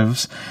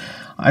Conservatives.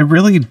 I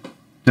really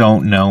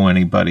don't know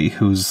anybody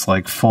who's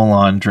like full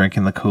on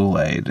drinking the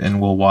Kool-Aid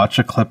and will watch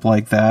a clip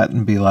like that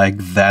and be like,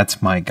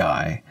 that's my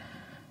guy.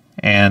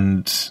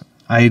 And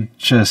I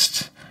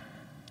guess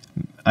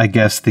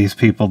these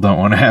people don't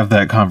want to have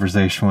that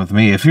conversation with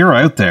me. If you're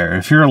out there,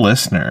 if you're a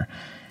listener,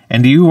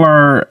 and you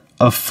are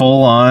a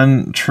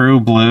full-on true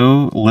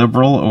blue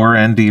Liberal or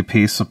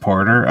NDP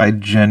supporter, I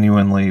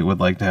genuinely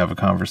would like to have a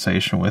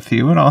conversation with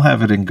you, and I'll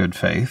have it in good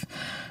faith.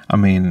 I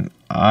mean,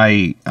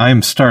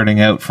 I'm starting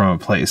out from a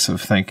place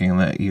of thinking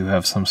that you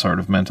have some sort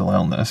of mental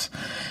illness,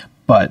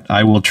 but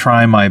I will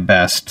try my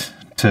best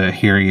to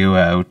hear you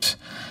out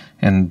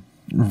and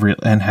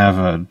have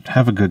a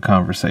good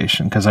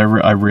conversation, because I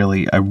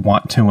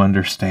want to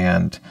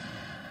understand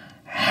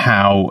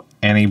how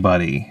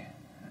anybody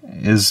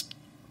is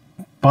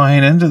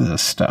buying into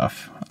this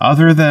stuff.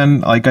 Other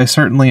than, like, I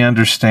certainly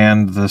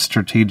understand the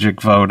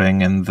strategic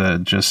voting and the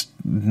just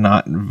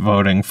not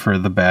voting for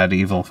the bad,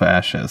 evil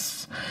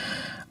fascists.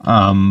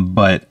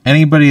 But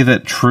anybody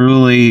that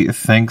truly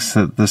thinks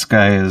that this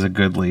guy is a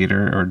good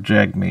leader, or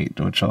Jagmeet,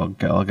 which I'll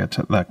get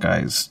to, that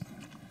guy's...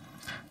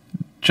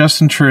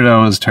 Justin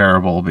Trudeau is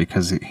terrible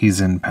because he's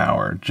in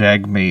power.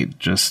 Jagmeet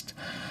just...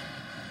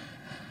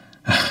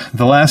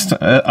 The last...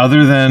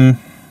 other than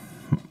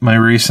my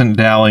recent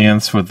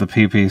dalliance with the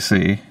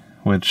PPC,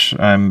 which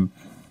I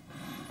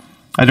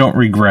don't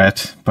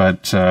regret,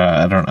 but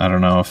I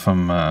don't know if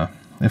I'm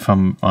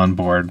on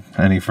board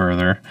any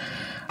further.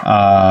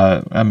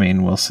 I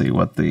mean, we'll see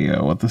what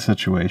the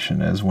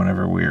situation is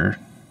whenever we're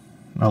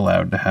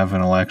allowed to have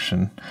an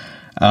election.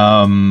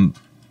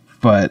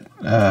 But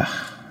the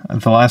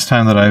last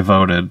time that I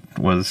voted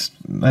was,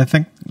 I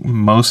think,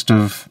 most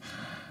of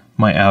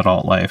my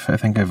adult life. I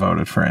think I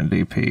voted for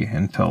NDP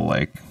until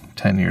like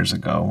 10 years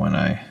ago when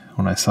I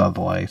saw the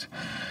light.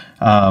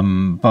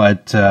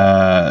 But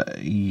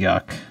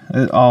yuck,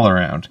 all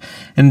around.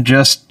 And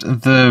just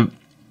I'll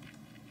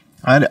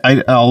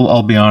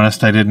be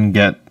honest, I didn't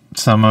get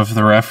some of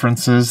the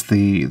references.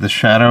 The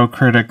shadow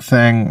critic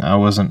thing, I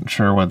wasn't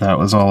sure what that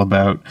was all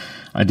about.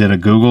 I did a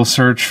Google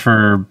search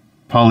for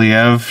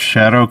Poilievre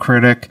shadow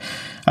critic.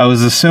 I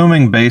was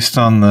assuming, based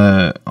on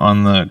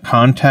the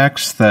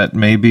context, that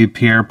maybe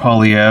Pierre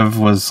Poilievre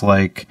was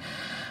like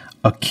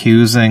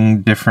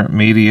accusing different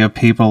media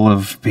people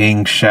of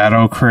being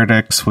shadow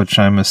critics, which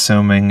I'm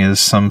assuming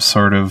is some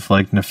sort of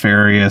like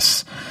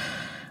nefarious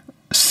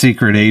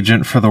secret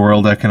agent for the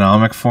World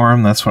Economic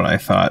Forum. That's what I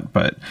thought.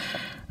 But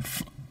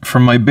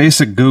from my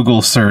basic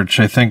Google search,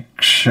 I think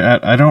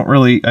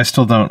I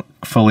still don't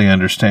fully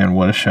understand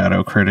what a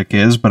shadow critic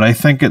is, but I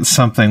think it's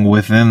something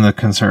within the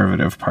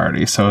Conservative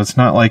Party. So it's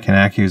not like an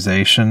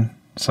accusation.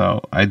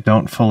 So I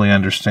don't fully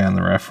understand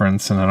the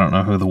reference, and I don't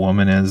know who the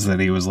woman is that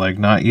he was like,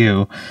 not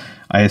you.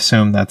 I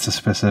assume that's a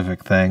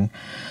specific thing.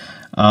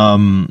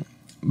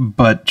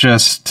 But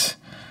just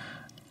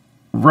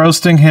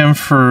roasting him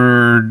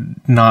for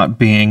not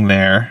being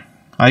there,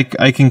 I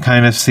can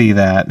kind of see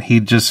that. He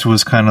just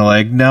was kind of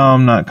like, no,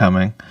 I'm not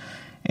coming.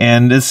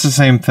 And it's the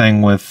same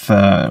thing with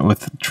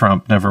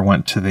Trump. Never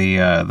went to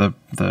the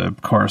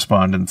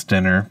correspondence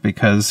dinner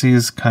because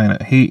he's kind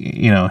of,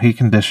 he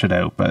can dish it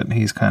out, but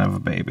he's kind of a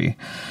baby.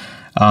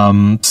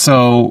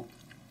 So,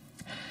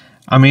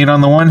 I mean,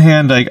 on the one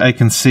hand, I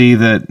can see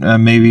that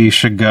maybe he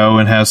should go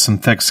and have some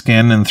thick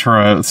skin and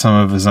throw out some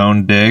of his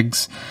own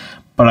digs,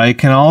 but I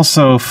can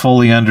also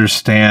fully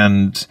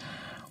understand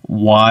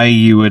why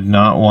you would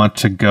not want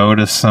to go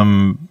to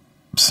some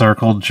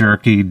circle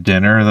jerky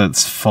dinner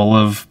that's full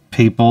of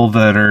people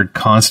that are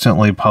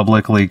constantly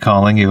publicly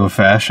calling you a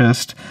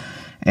fascist,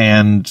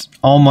 and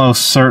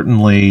almost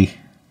certainly,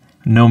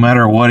 no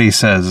matter what he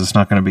says, it's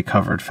not going to be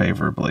covered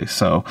favorably.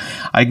 So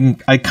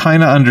I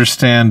kind of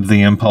understand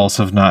the impulse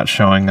of not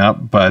showing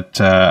up, but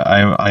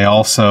I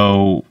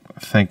also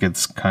think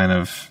it's kind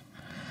of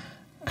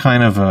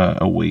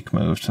a weak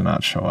move to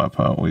not show up.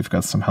 Oh, we've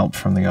got some help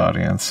from the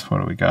audience.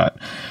 What do we got?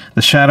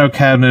 The shadow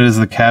cabinet is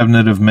the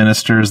cabinet of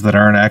ministers that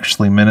aren't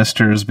actually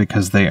ministers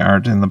because they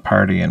aren't in the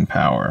party in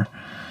power.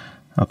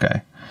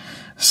 Okay.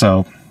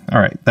 So All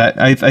right,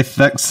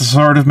 that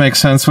sort of makes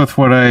sense with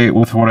what I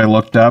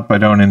looked up. I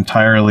don't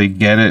entirely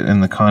get it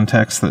in the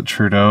context that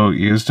Trudeau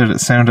used it. It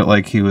sounded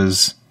like he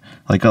was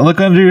like,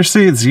 "Look under your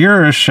seats,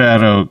 you're a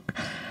shadow."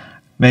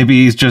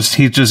 Maybe it's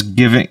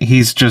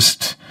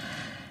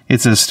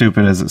as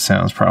stupid as it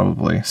sounds,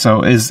 probably.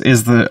 So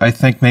I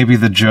think maybe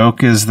the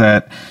joke is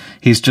that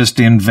he's just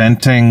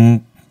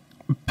inventing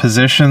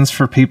positions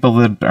for people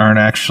that aren't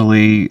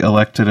actually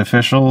elected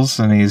officials,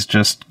 and he's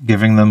just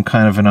giving them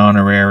kind of an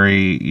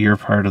honorary, you're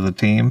part of the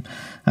team.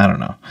 I don't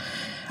know.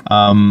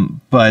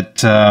 But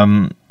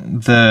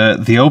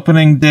the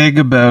opening dig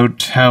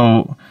about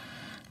how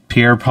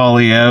Pierre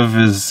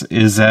Poilievre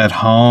is at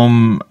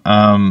home.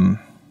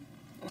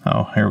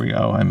 Oh, here we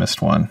go. I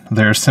missed one.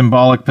 There are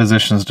symbolic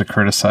positions to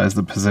criticize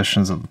the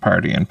positions of the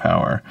party in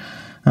power.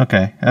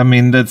 Okay. I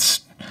mean,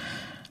 it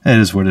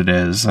is what it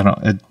is.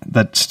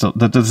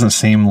 That doesn't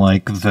seem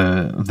like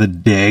the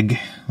dig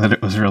that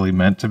it was really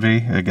meant to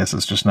be. I guess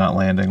it's just not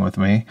landing with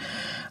me.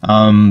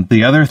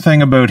 The other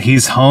thing about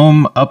he's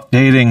home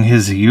updating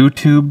his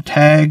YouTube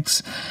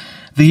tags.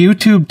 The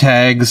YouTube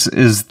tags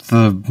is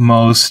the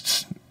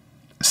most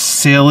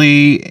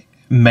silly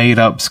made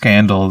up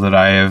scandal that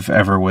I have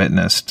ever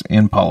witnessed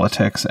in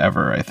politics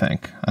ever, I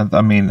think.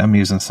 I mean, I'm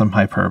using some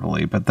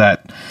hyperbole, but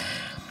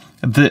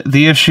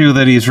the issue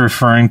that he's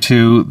referring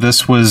to,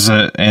 this was,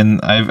 and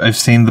I've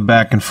seen the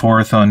back and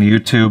forth on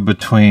YouTube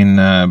between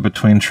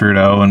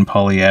Trudeau and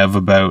Poilievre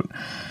about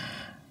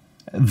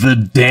the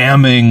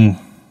damning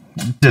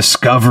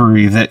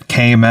discovery that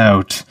came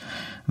out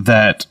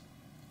that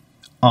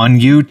on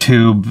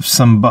YouTube,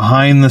 some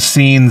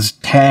behind-the-scenes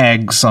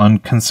tags on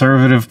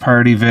Conservative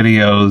Party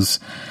videos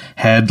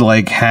had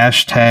like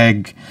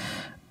hashtag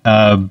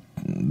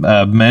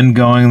men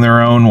going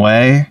their own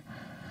way.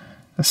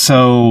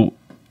 So,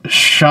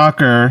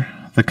 shocker,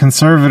 the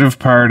Conservative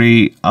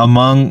Party,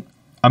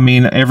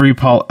 every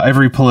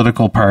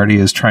political party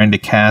is trying to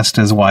cast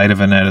as wide of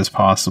a net as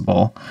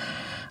possible.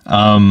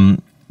 The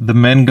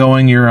men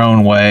going your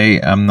own way,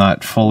 I'm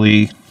not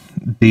fully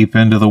deep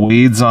into the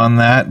weeds on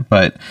that,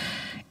 but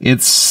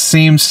it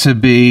seems to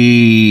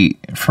be,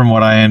 from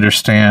what I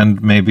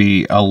understand,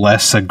 maybe a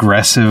less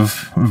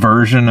aggressive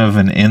version of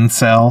an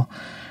incel.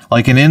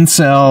 Like an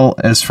incel,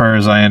 as far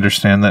as I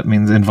understand, that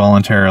means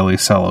involuntarily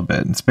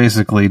celibate. It's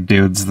basically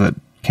dudes that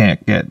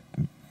can't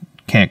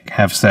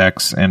have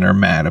sex and are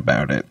mad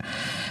about it.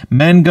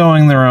 Men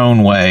going their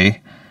own way.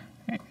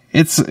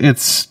 It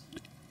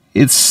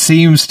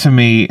seems to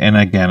me, and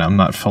again, I'm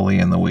not fully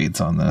in the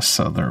weeds on this,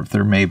 so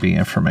there may be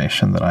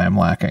information that I am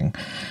lacking.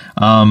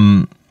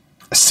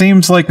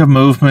 Seems like a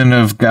movement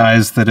of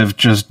guys that have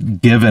just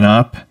given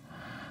up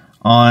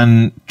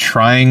on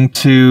trying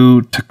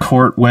to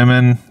court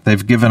women.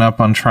 They've given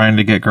up on trying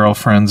to get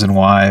girlfriends and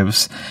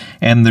wives,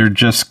 and they're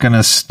just going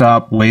to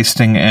stop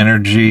wasting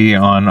energy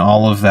on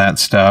all of that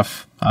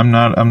stuff. I'm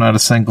not a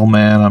single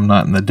man. I'm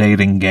not in the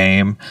dating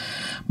game,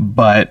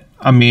 but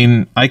I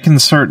mean, I can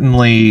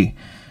certainly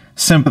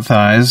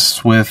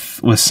sympathize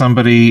with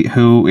somebody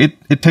who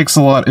it takes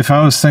a lot. If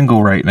I was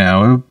single right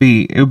now, it would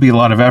be a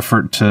lot of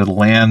effort to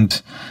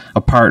land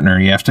a partner.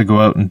 You have to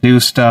go out and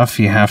do stuff.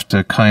 You have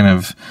to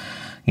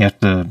you have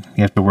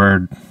to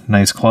wear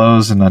nice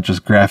clothes and not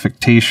just graphic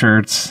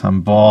t-shirts.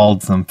 I'm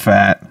bald, I'm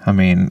fat. I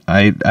mean,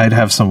 I'd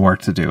have some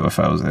work to do if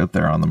I was out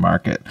there on the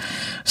market.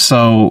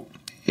 So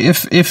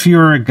if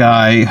you're a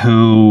guy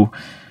who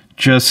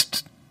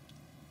just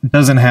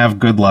doesn't have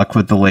good luck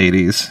with the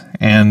ladies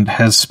and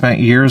has spent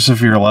years of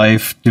your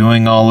life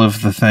doing all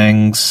of the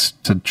things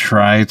to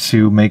try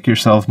to make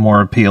yourself more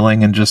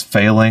appealing and just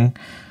failing,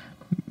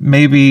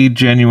 maybe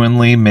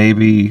genuinely,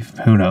 maybe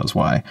who knows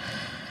why.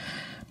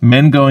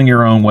 Men going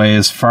your own way,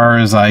 as far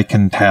as I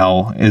can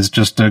tell, is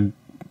just an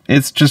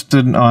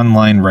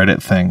online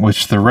Reddit thing,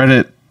 which the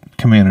Reddit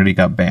community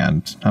got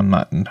banned. I'm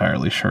not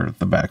entirely sure of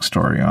the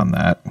backstory on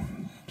that.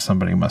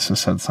 Somebody must have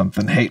said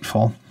something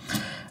hateful.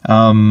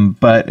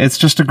 But it's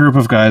just a group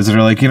of guys that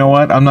are like, you know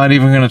what? I'm not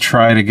even going to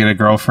try to get a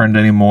girlfriend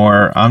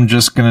anymore. I'm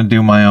just going to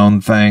do my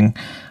own thing.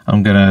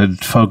 I'm going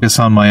to focus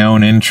on my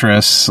own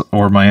interests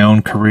or my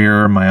own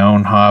career, my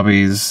own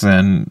hobbies,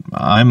 and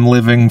I'm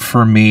living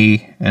for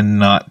me and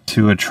not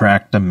to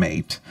attract a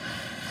mate.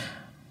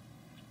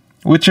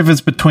 Which, if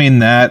it's between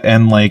that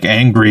and like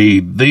angry,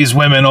 these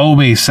women owe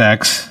me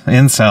sex,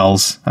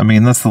 incels, I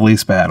mean, that's the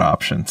least bad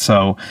option.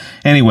 So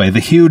anyway, the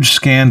huge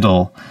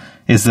scandal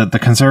is that the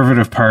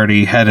Conservative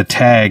Party had a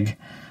tag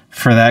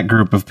for that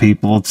group of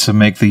people to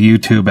make the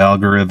YouTube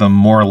algorithm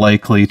more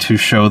likely to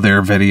show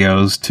their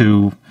videos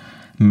to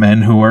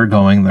men who are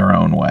going their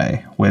own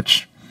way,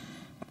 which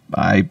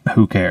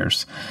who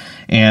cares?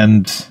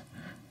 And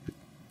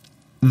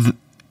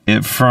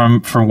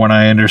from what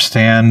I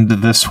understand,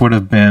 this would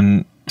have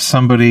been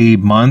somebody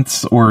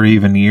months or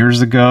even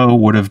years ago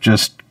would have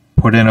just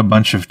put in a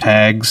bunch of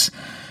tags,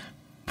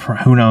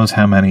 who knows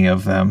how many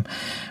of them.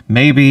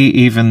 Maybe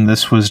even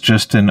this was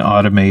just an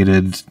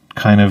automated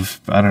kind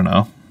of, I don't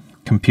know,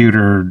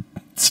 computer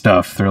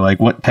stuff. They're like,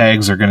 what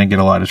tags are going to get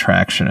a lot of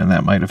traction? And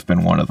that might have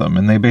been one of them.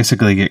 And they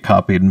basically get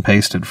copied and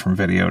pasted from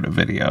video to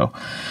video.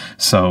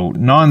 So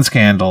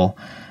non-scandal.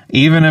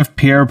 Even if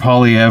Pierre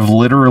Poilievre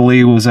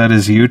literally was at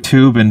his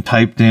YouTube and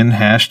typed in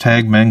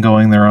hashtag men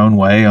going their own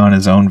way on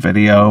his own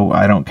video,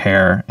 I don't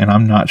care. And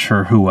I'm not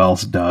sure who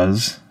else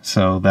does.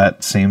 So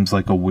that seems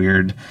like a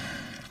weird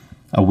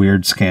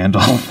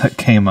scandal that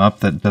came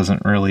up that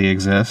doesn't really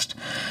exist.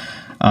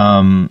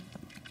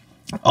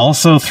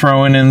 Also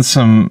throwing in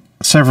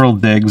several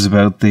digs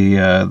about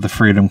the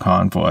Freedom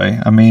Convoy.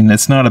 I mean,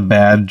 it's not a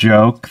bad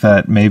joke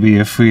that maybe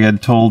if we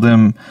had told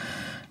him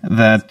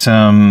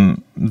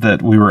that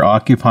we were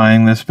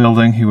occupying this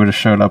building, he would have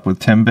showed up with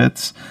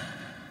Timbits.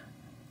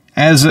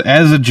 As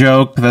a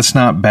joke, that's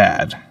not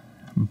bad.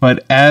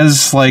 But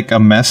as like a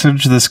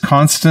message, this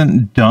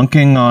constant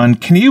dunking on,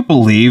 can you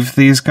believe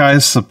these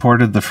guys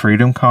supported the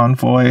Freedom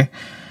Convoy?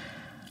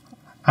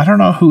 I don't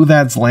know who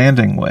that's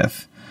landing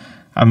with.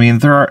 I mean,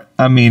 there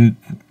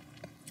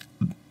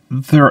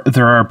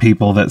are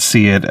people that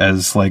see it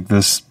as like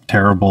this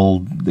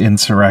terrible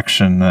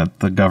insurrection that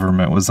the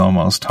government was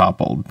almost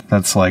toppled.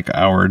 That's like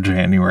our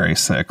January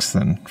 6th.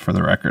 And for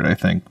the record, I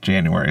think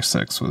January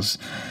 6th was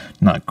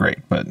not great,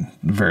 but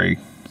very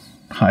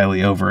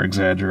highly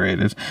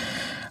over-exaggerated.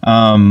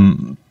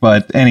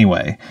 But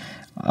anyway,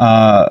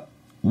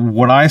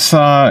 what I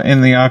saw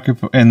in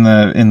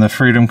the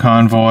Freedom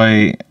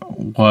Convoy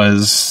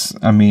was,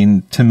 I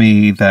mean, to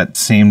me, that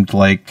seemed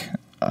like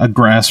a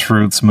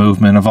grassroots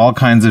movement of all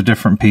kinds of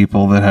different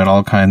people that had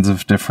all kinds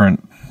of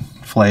different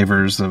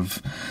flavors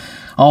of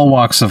all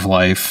walks of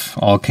life,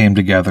 all came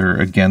together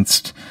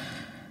against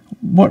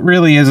what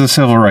really is a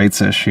civil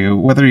rights issue,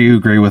 whether you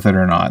agree with it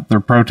or not. They're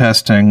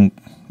protesting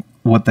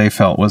what they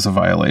felt was a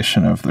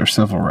violation of their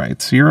civil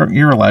rights.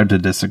 You're allowed to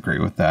disagree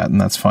with that, and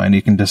that's fine.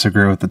 You can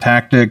disagree with the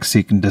tactics,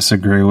 you can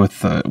disagree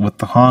with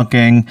the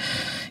honking,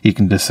 you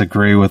can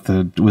disagree with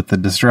the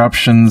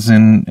disruptions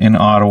in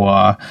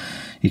Ottawa,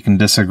 you can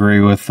disagree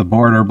with the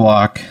border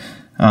block.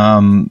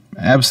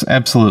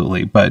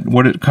 Absolutely. But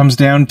what it comes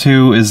down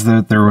to is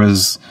that there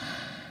was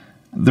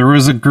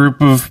a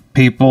group of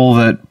people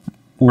that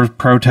were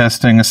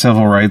protesting a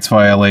civil rights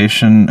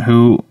violation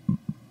who,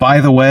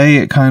 by the way,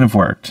 it kind of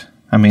worked.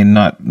 I mean,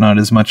 not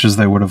as much as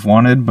they would have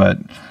wanted, but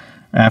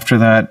after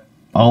that,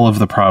 all of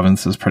the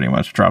provinces pretty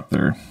much dropped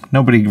their...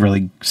 Nobody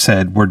really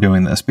said, we're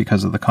doing this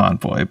because of the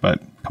convoy,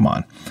 but come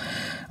on.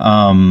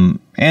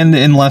 And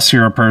unless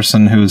you're a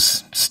person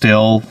who's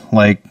still,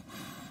 like,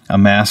 a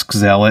mask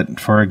zealot,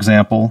 for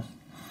example,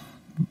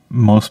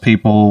 most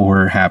people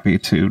were happy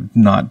to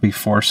not be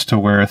forced to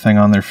wear a thing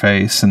on their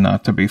face and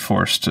not to be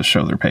forced to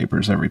show their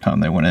papers every time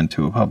they went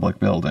into a public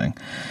building.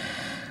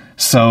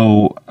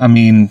 So, I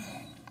mean...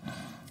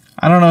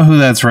 I don't know who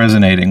that's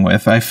resonating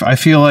with. I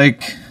feel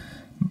like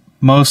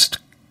most...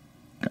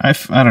 I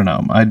don't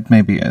know.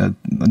 Maybe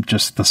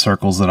just the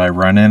circles that I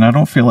run in. I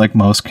don't feel like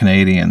most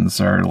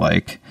Canadians are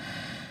like,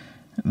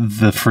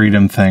 the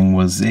freedom thing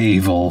was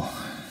evil.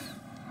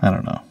 I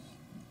don't know.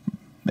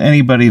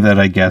 Anybody that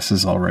I guess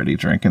is already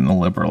drinking the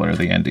Liberal or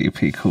the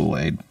NDP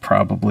Kool-Aid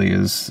probably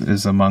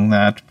is among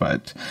that.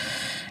 But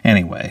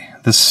anyway,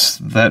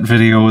 that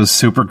video was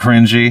super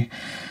cringy.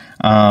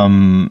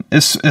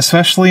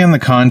 Especially in the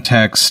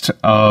context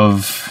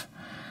of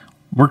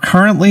we're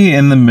currently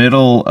in the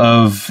middle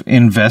of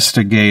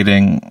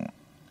investigating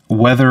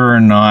whether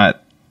or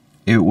not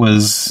it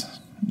was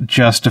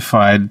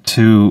justified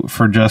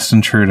for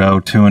Justin Trudeau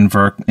to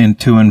invoke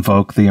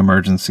the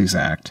Emergencies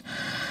Act,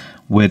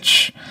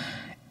 which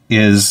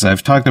is,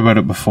 I've talked about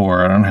it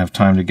before, I don't have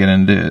time to get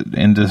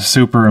into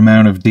super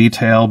amount of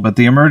detail, but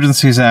the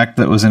Emergencies Act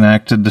that was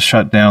enacted to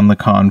shut down the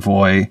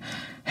convoy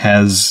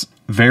has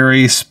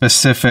very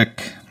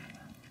specific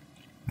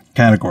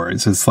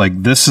categories. It's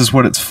like, this is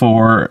what it's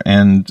for,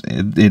 and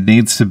it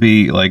needs to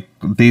be like,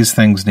 these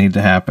things need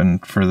to happen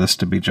for this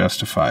to be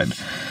justified.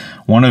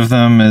 One of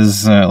them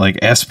is like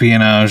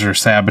espionage or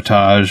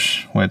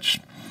sabotage, which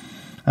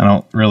I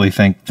don't really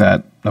think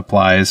that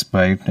applies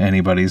by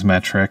anybody's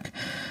metric.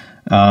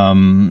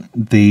 The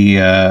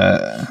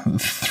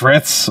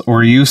threats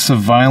or use of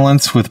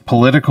violence with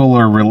political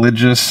or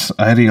religious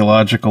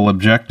ideological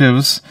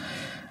objectives.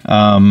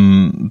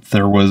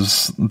 There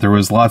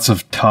was lots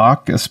of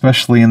talk,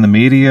 especially in the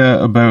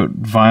media, about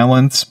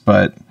violence,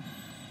 but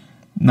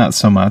not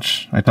so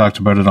much. I talked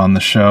about it on the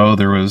show.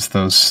 There was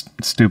those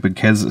stupid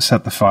kids that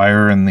set the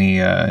fire in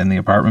the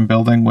apartment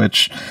building,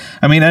 which,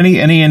 I mean,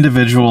 any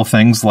individual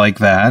things like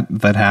that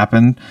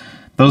happened,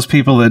 those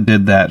people that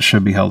did that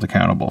should be held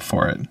accountable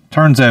for it.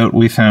 Turns out,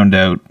 we found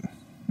out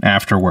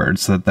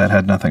afterwards that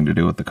had nothing to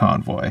do with the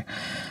convoy.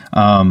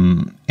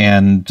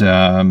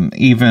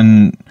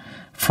 Even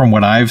from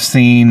what I've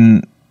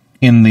seen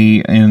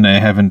I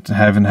haven't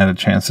had a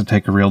chance to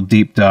take a real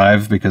deep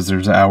dive because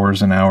there's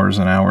hours and hours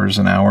and hours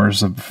and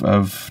hours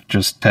of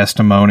just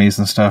testimonies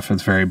and stuff.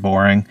 It's very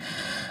boring.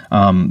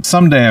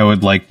 Someday I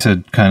would like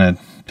to kind of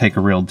take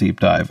a real deep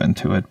dive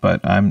into it,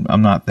 but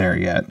I'm not there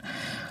yet.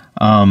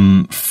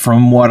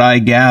 From what I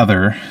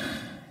gather,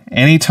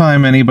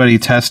 anytime anybody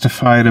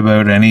testified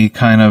about any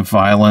kind of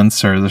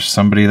violence, or there's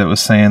somebody that was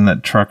saying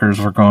that truckers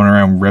were going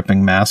around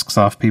ripping masks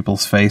off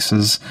people's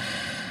faces,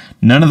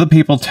 none of the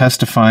people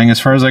testifying, as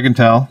far as I can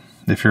tell,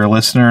 if you're a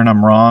listener and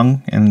I'm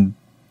wrong and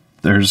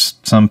there's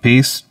some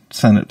piece,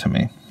 send it to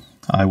me.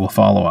 I will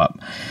follow up.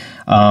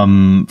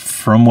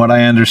 From what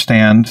I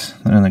understand,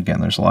 and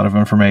again, there's a lot of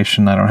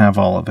information, I don't have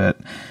all of it.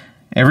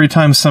 Every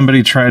time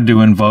somebody tried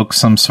to invoke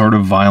some sort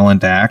of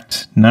violent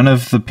act, none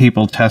of the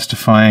people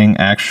testifying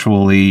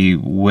actually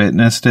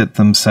witnessed it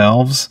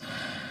themselves.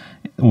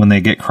 When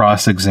they get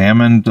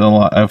cross-examined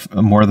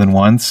more than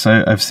once,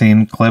 I've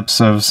seen clips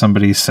of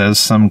somebody says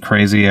some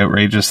crazy,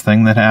 outrageous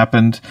thing that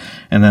happened,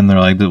 and then they're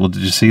like, well,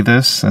 did you see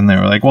this? And they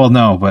were like, well,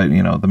 no, but,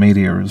 the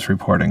media was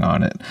reporting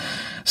on it.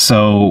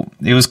 So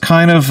it was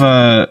kind of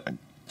a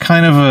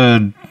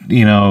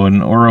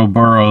an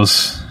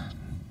Ouroboros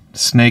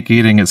snake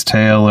eating its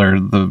tail, or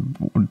the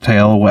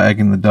tail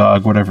wagging the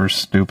dog, whatever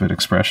stupid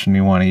expression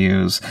you want to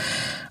use.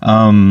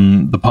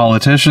 The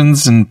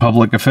politicians and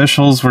public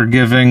officials were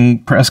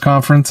giving press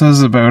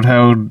conferences about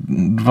how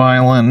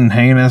violent and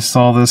heinous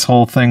all this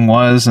whole thing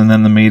was, and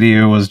then the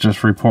media was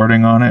just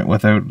reporting on it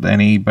without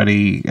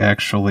anybody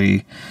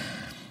actually,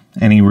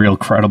 any real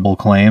credible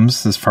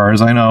claims, as far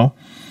as I know.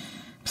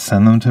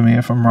 Send them to me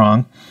if I'm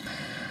wrong.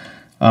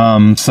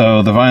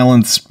 So the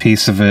violence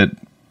piece of it,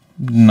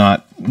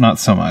 not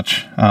so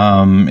much.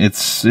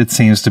 It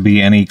seems to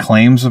be any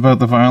claims about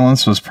the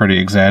violence was pretty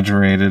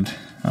exaggerated.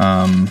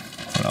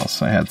 What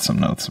else? I had some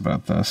notes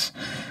about this.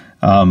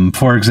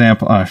 For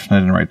example, I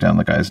didn't write down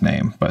the guy's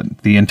name, but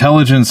the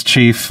intelligence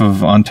chief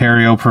of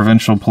Ontario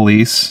Provincial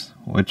Police,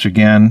 which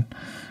again,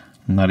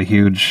 I'm not a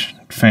huge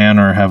fan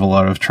or have a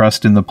lot of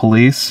trust in the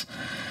police,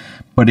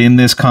 but in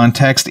this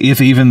context,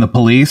 if even the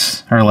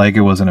police are like,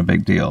 it wasn't a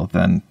big deal,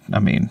 then,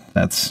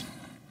 that's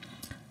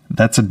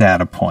a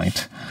data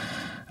point.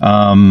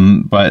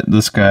 But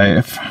this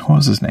guy, what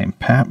was his name?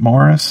 Pat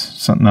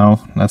Morris?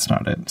 No, that's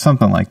not it.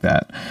 Something like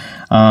that.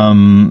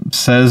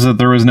 Says that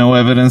there was no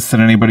evidence that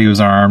anybody was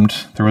armed.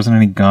 There wasn't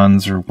any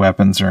guns or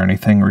weapons or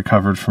anything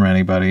recovered from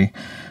anybody.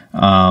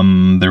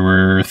 There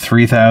were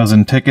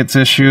 3,000 tickets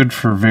issued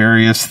for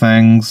various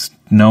things.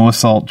 No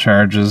assault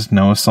charges,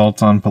 no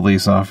assaults on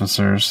police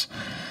officers.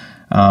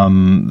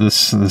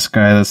 This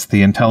guy that's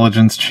the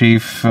intelligence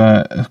chief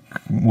said,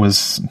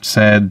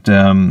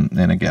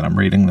 and again, I'm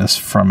reading this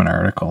from an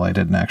article. I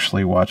didn't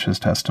actually watch his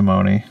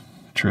testimony,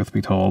 truth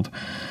be told.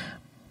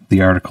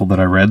 The article that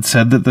I read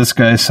said that this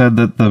guy said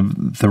that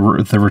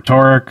the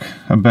rhetoric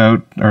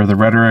about, or the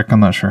rhetoric, I'm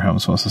not sure how I'm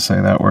supposed to say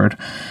that word,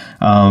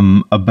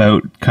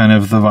 about kind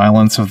of the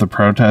violence of the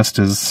protest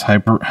is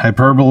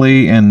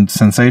hyperbole and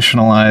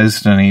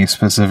sensationalized, and he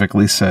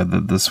specifically said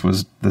that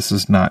this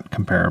is not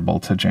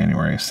comparable to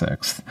January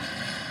 6th.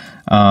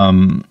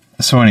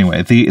 So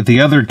anyway,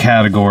 the other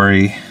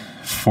category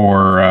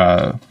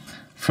for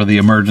the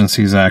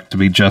Emergencies Act to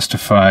be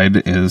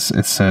justified is,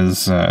 it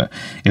says,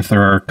 if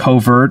there are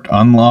covert,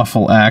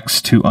 unlawful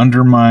acts to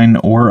undermine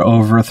or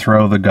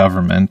overthrow the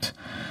government,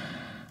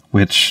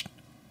 which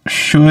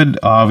should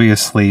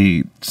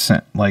obviously,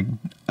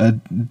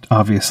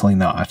 obviously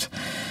not.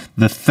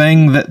 The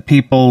thing that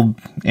people,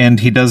 and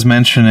he does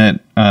mention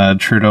it,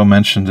 Trudeau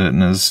mentioned it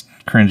in his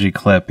cringy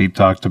clip. He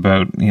talked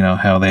about,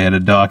 how they had a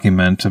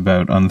document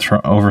about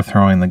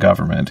overthrowing the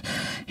government.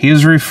 He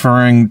is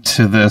referring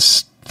to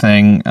this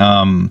thing.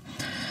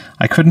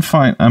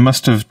 I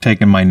must have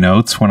taken my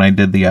notes when I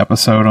did the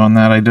episode on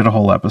that. I did a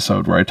whole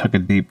episode where I took a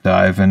deep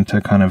dive into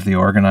kind of the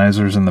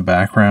organizers and the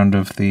background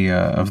of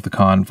the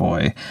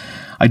convoy.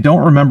 I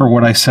don't remember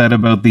what I said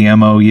about the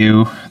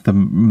MOU,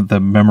 the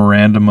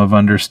Memorandum of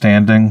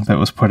Understanding that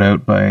was put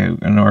out by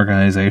an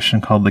organization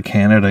called the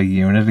Canada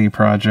Unity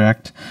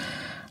Project.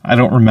 I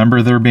don't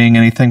remember there being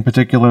anything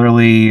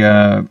particularly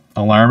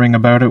alarming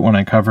about it when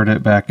I covered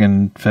it back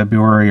in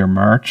February or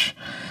March.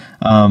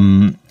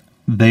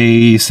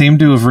 They seem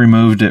to have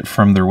removed it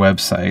from their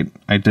website.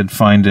 I did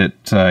find it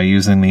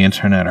using the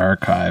Internet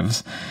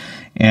Archives.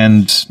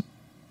 And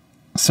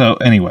so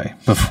anyway,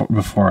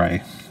 before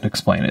I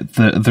explain it,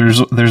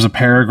 there's a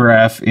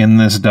paragraph in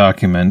this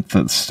document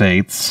that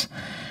states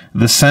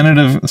the Senate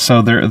of,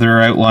 so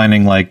they're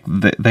outlining, like,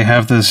 they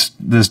have this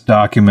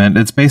document.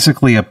 It's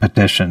basically a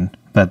petition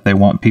that they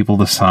want people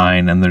to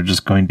sign, and they're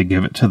just going to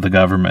give it to the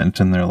government,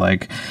 and they're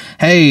like,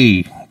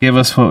 hey, give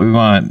us what we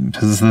want.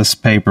 This is this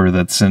paper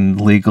that's in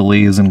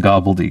legalese and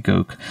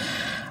gobbledygook.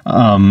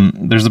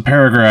 There's a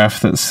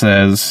paragraph that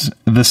says,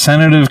 the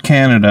Senate of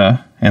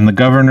Canada and the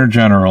Governor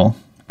General,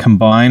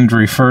 combined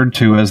referred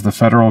to as the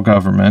federal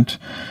government,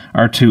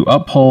 are to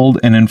uphold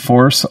and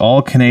enforce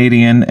all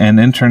Canadian and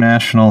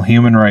international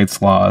human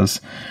rights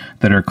laws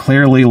that are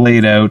clearly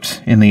laid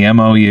out in the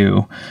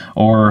MOU,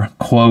 or,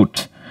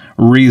 quote,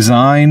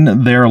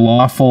 resign their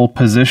lawful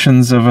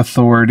positions of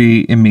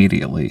authority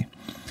immediately.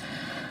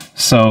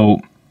 So,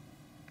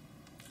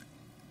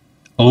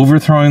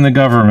 overthrowing the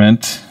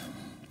government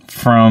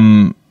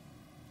from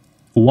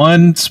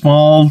one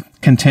small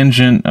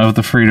contingent of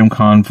the Freedom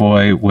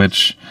Convoy,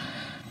 which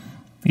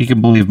You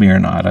can believe me or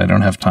not. I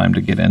don't have time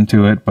to get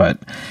into it, but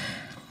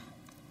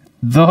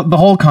the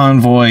whole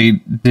convoy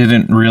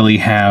didn't really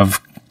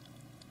have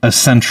a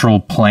central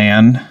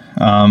plan.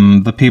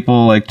 The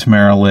people like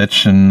Tamara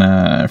Lich and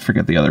I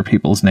forget the other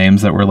people's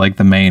names that were like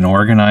the main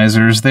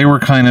organizers, they were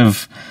kind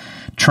of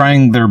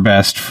trying their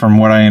best, from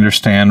what I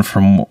understand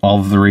from all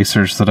of the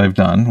research that I've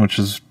done, which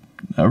is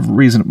a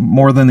reason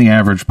more than the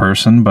average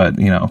person, but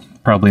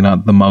probably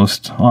not the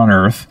most on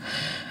Earth.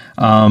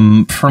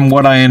 From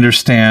what I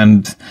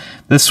understand,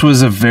 this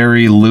was a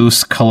very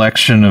loose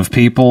collection of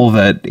people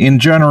that in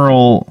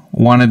general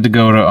wanted to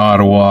go to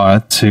Ottawa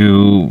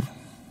to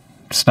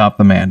stop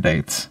the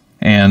mandates.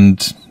 And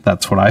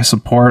that's what I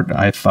support.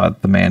 I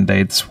thought the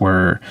mandates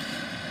were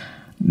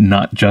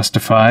not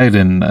justified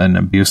and an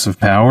abuse of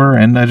power,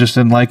 and I just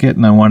didn't like it,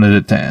 and I wanted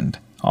it to end.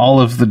 All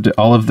of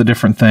the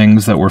different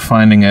things that we're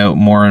finding out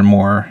more and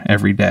more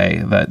every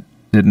day that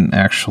didn't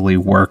actually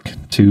work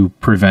to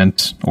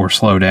prevent or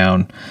slow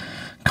down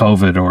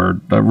COVID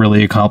or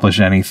really accomplish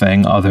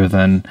anything other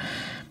than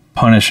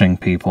punishing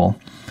people.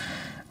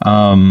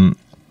 I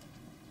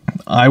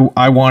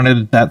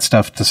wanted that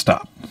stuff to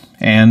stop.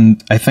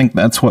 And I think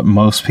that's what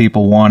most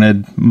people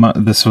wanted.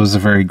 This was a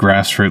very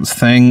grassroots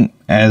thing,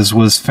 as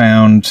was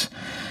found.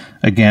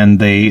 Again,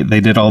 they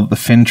did all the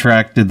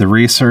FinTrack did the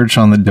research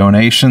on the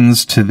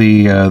donations to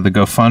the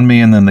GoFundMe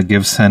and then the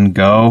Give, Send,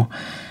 Go.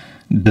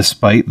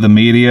 Despite the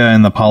media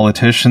and the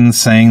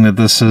politicians saying that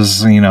this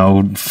is,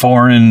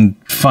 foreign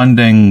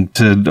funding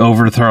to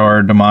overthrow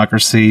our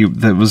democracy,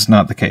 that was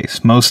not the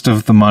case. Most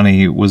of the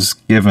money was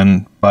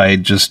given by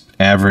just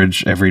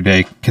average,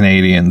 everyday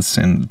Canadians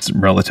in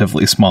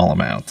relatively small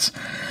amounts.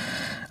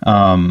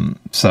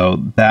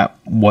 So that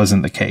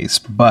wasn't the case.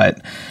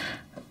 But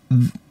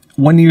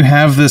when you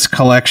have this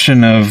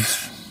collection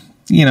of,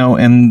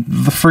 and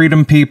the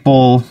freedom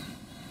people,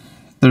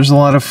 there's a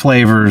lot of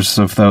flavors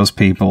of those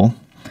people.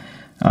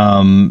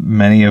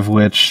 Many of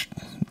which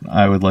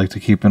I would like to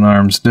keep an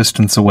arm's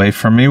distance away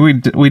from me.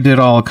 We did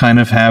all kind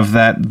of have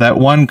that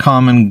one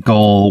common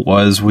goal,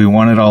 was we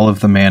wanted all of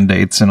the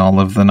mandates and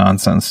all of the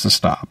nonsense to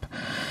stop.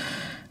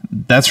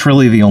 That's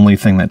really the only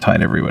thing that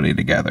tied everybody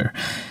together.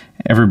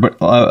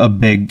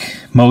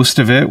 Most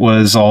of it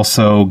was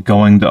also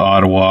going to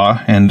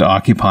Ottawa and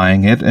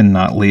occupying it and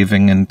not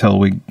leaving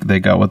until they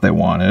got what they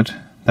wanted.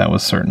 That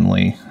was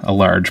certainly a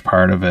large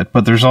part of it.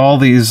 But there's all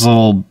these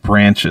little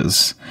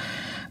branches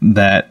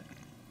that,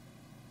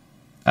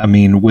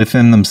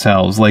 within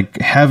themselves, like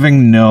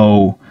having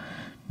no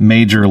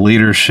major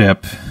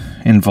leadership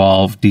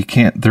involved,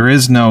 there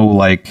is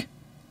no,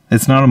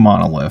 it's not a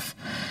monolith.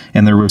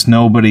 And there was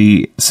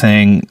nobody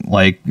saying,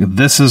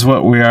 this is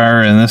what we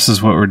are and this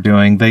is what we're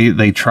doing.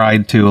 They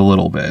tried to a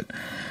little bit.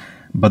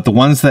 But the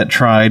ones that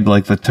tried,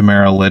 like the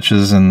Tamara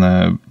Liches and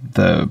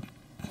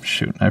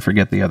I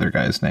forget the other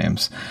guys'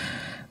 names,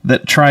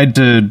 that tried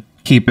to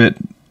keep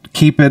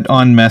it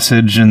on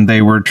message, and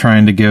they were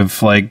trying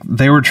to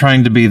they were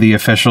trying to be the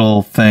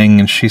official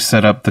thing, and she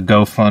set up the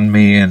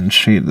GoFundMe and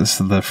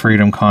the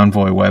Freedom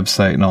Convoy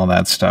website and all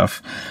that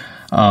stuff.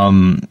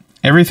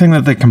 Everything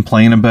that they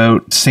complain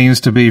about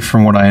seems to be,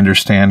 from what I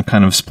understand,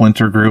 kind of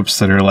splinter groups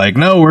that are like,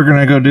 no, we're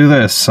going to go do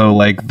this. So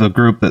the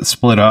group that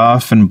split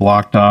off and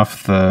blocked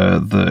off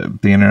the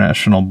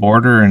international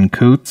border in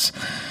Coutts,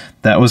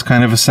 that was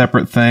kind of a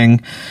separate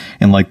thing.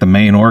 And the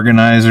main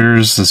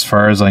organizers, as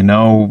far as I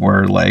know,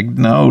 were like,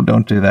 no,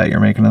 don't do that. You're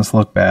making us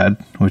look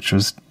bad, which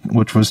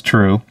was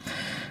true.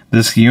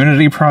 This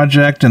Unity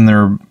project and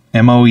their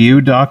MOU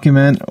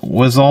document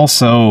was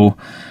also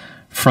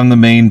from the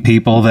main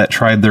people that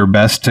tried their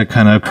best to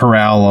kind of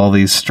corral all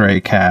these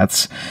stray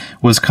cats.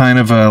 Was kind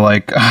of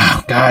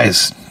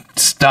guys,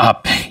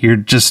 stop.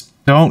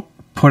 Don't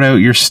put out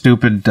your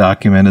stupid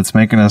document. It's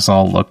making us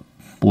all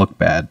look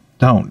bad.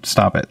 Don't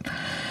stop it.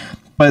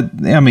 But,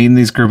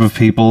 these group of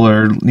people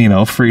are,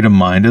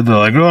 freedom-minded. They're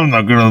like, I'm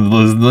not going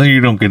to,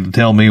 you don't get to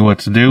tell me what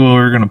to do.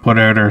 We're going to put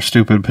out our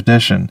stupid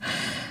petition.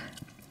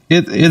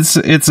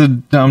 It's a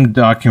dumb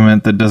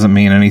document that doesn't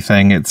mean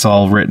anything. It's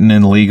all written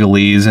in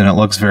legalese, and it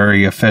looks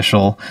very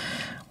official.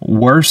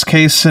 Worst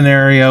case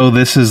scenario,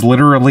 this is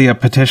literally a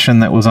petition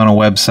that was on a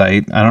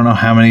website. I don't know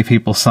how many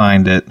people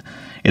signed it.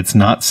 It's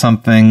not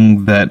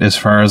something that, as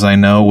far as I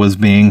know, was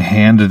being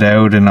handed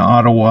out in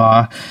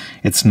Ottawa.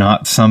 It's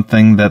not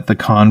something that the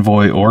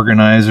convoy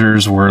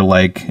organizers were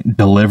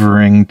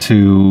delivering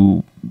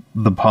to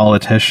the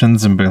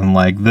politicians and being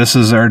like, this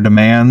is our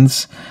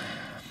demands.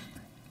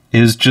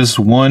 Is just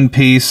one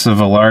piece of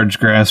a large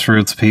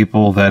grassroots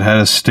people that had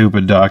a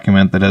stupid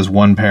document that has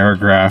one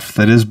paragraph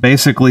that is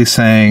basically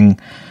saying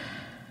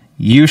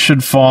you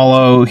should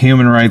follow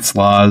human rights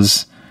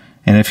laws,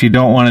 and if you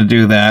don't want to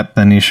do that,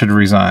 then you should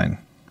resign.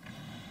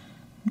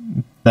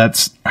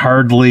 That's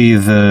hardly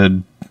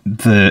the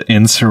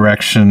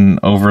insurrection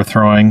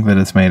overthrowing that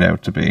it's made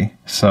out to be.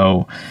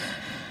 So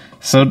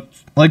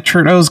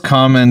Trudeau's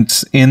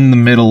comments in the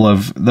middle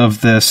of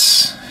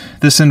this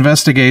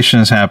investigation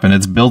has happened.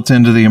 It's built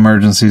into the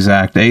Emergencies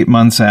Act. 8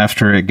 months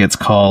after it gets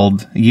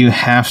called, you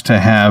have to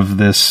have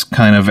this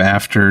kind of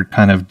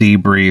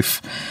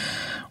debrief.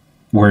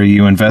 where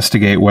you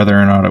investigate whether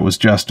or not it was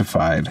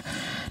justified.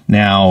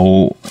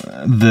 Now,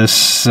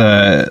 this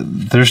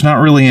there's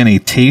not really any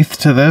teeth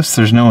to this.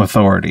 There's no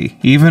authority.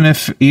 Even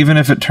if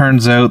it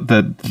turns out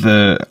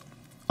that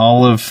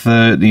all of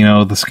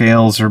the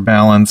scales are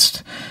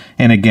balanced,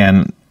 and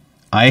again,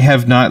 I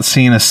have not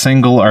seen a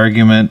single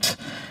argument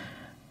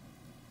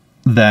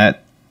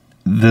that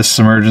this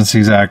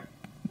Emergencies Act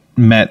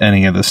met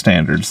any of the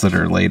standards that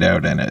are laid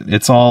out in it.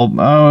 It's all,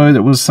 it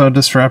was so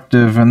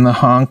disruptive, and the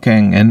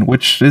honking, and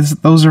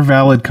those are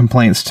valid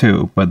complaints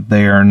too, but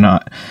they're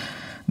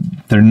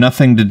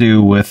nothing to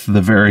do with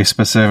the very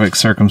specific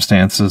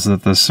circumstances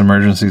that this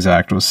Emergencies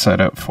Act was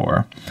set up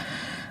for.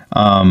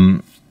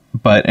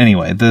 But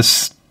anyway,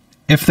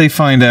 if they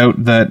find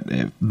out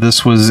that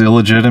this was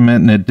illegitimate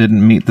and it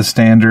didn't meet the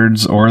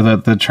standards, or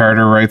that the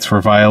charter rights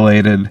were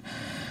violated,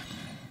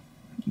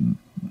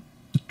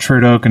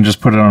 Trudeau can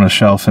just put it on a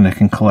shelf and it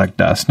can collect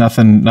dust.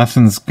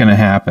 Nothing's going to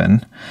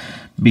happen,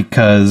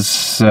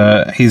 because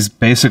he's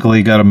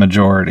basically got a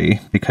majority,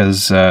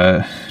 because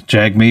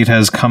Jagmeet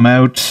has come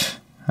out.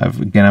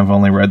 I've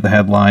only read the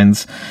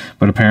headlines,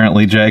 but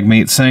apparently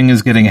Jagmeet Singh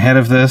is getting ahead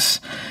of this,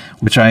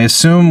 which I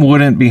assume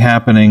wouldn't be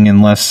happening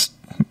unless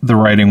the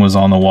writing was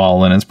on the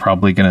wall, and it's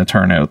probably going to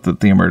turn out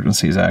that the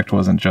Emergencies Act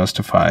wasn't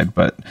justified.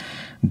 But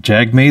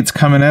Jagmeet's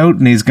coming out,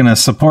 and he's going to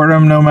support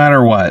him no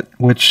matter what,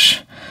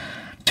 which,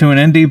 to an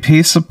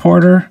NDP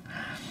supporter,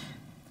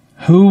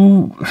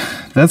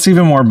 that's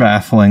even more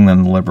baffling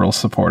than Liberal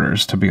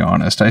supporters, to be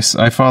honest.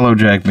 I follow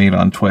Jagmeet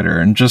on Twitter,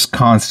 and just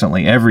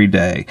constantly, every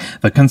day,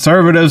 the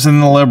Conservatives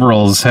and the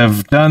Liberals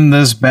have done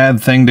this bad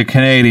thing to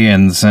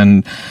Canadians,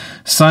 and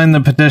sign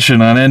the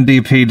petition on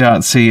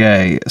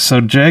ndp.ca.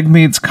 So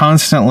Jagmeet's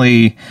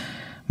constantly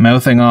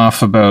mouthing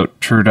off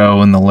about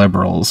Trudeau and the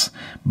Liberals,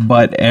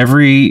 but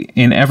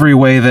in every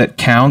way that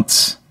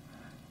counts,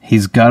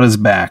 he's got his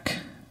back.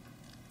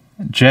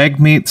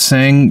 Jagmeet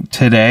Singh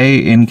today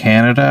in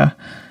Canada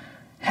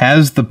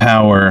has the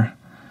power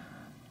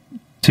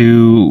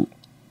to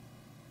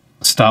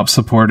stop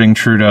supporting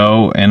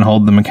Trudeau and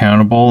hold them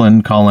accountable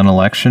and call an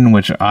election,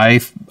 which I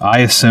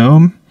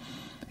assume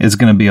is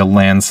going to be a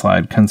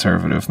landslide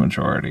Conservative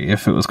majority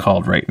if it was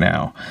called right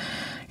now.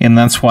 And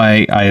that's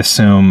why I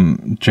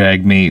assume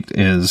Jagmeet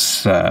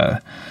is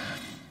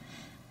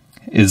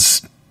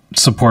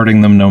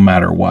supporting them no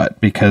matter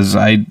what, because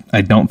I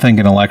don't think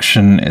an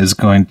election is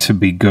going to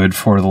be good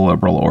for the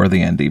Liberal or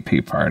the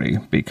NDP party,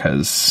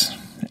 because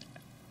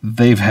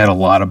they've had a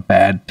lot of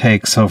bad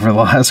takes over the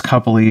last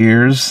couple of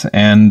years,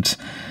 and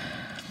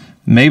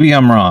maybe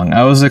I'm wrong.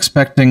 I was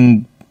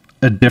expecting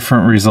a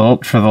different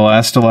result for the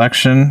last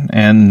election,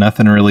 and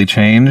nothing really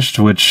changed,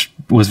 which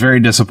was very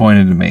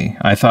disappointing to me.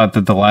 I thought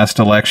that the last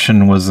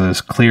election was a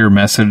clear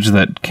message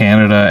that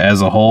Canada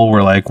as a whole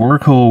were like, we're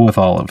cool with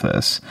all of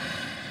this.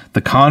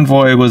 The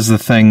convoy was the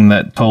thing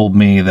that told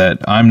me that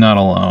I'm not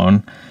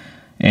alone,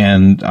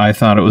 and I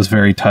thought it was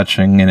very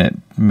touching, and it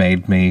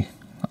made me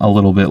a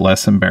little bit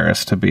less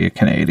embarrassed to be a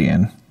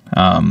Canadian.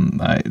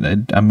 I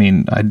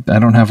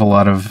don't have a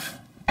lot of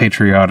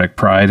patriotic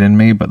pride in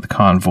me, but the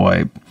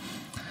convoy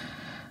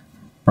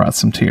brought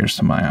some tears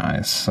to my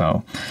eyes.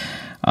 So,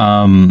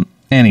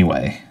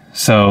 anyway,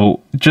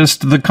 so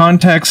just the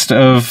context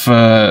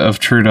of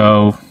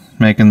Trudeau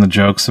making the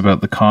jokes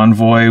about the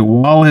convoy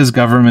while his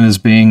government is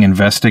being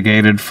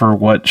investigated for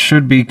what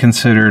should be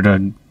considered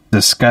a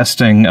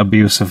disgusting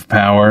abuse of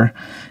power,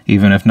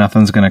 even if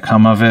nothing's going to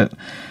come of it.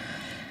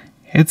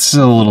 It's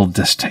a little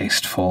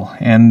distasteful,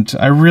 and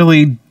I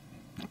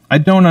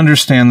don't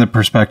understand the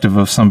perspective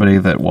of somebody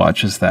that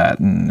watches that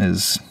and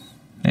is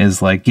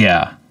like,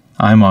 yeah,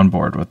 I'm on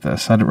board with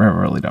this. I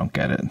really don't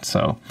get it.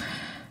 So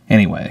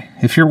anyway,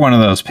 if you're one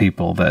of those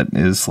people that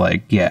is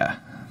like, yeah,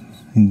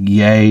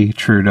 yay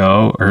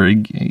Trudeau, or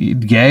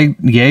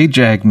yay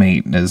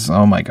Jagmeet, is,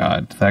 oh my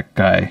God, that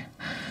guy,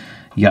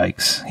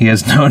 yikes. He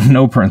has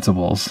no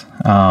principles.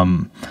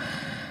 I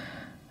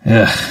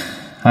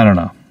don't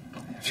know.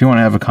 If you want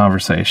to have a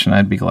conversation,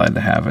 I'd be glad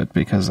to have it,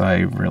 because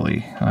I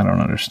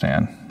don't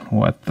understand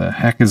what the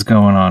heck is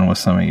going on with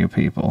some of you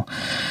people.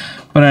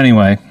 But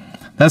anyway,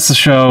 that's the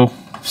show.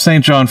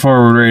 St. John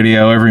Forward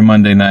Radio every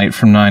Monday night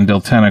from 9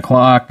 till 10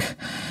 o'clock.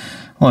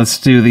 Let's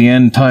do the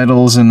end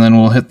titles, and then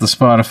we'll hit the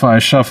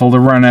Spotify shuffle to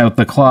run out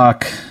the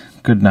clock.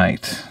 Good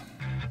night.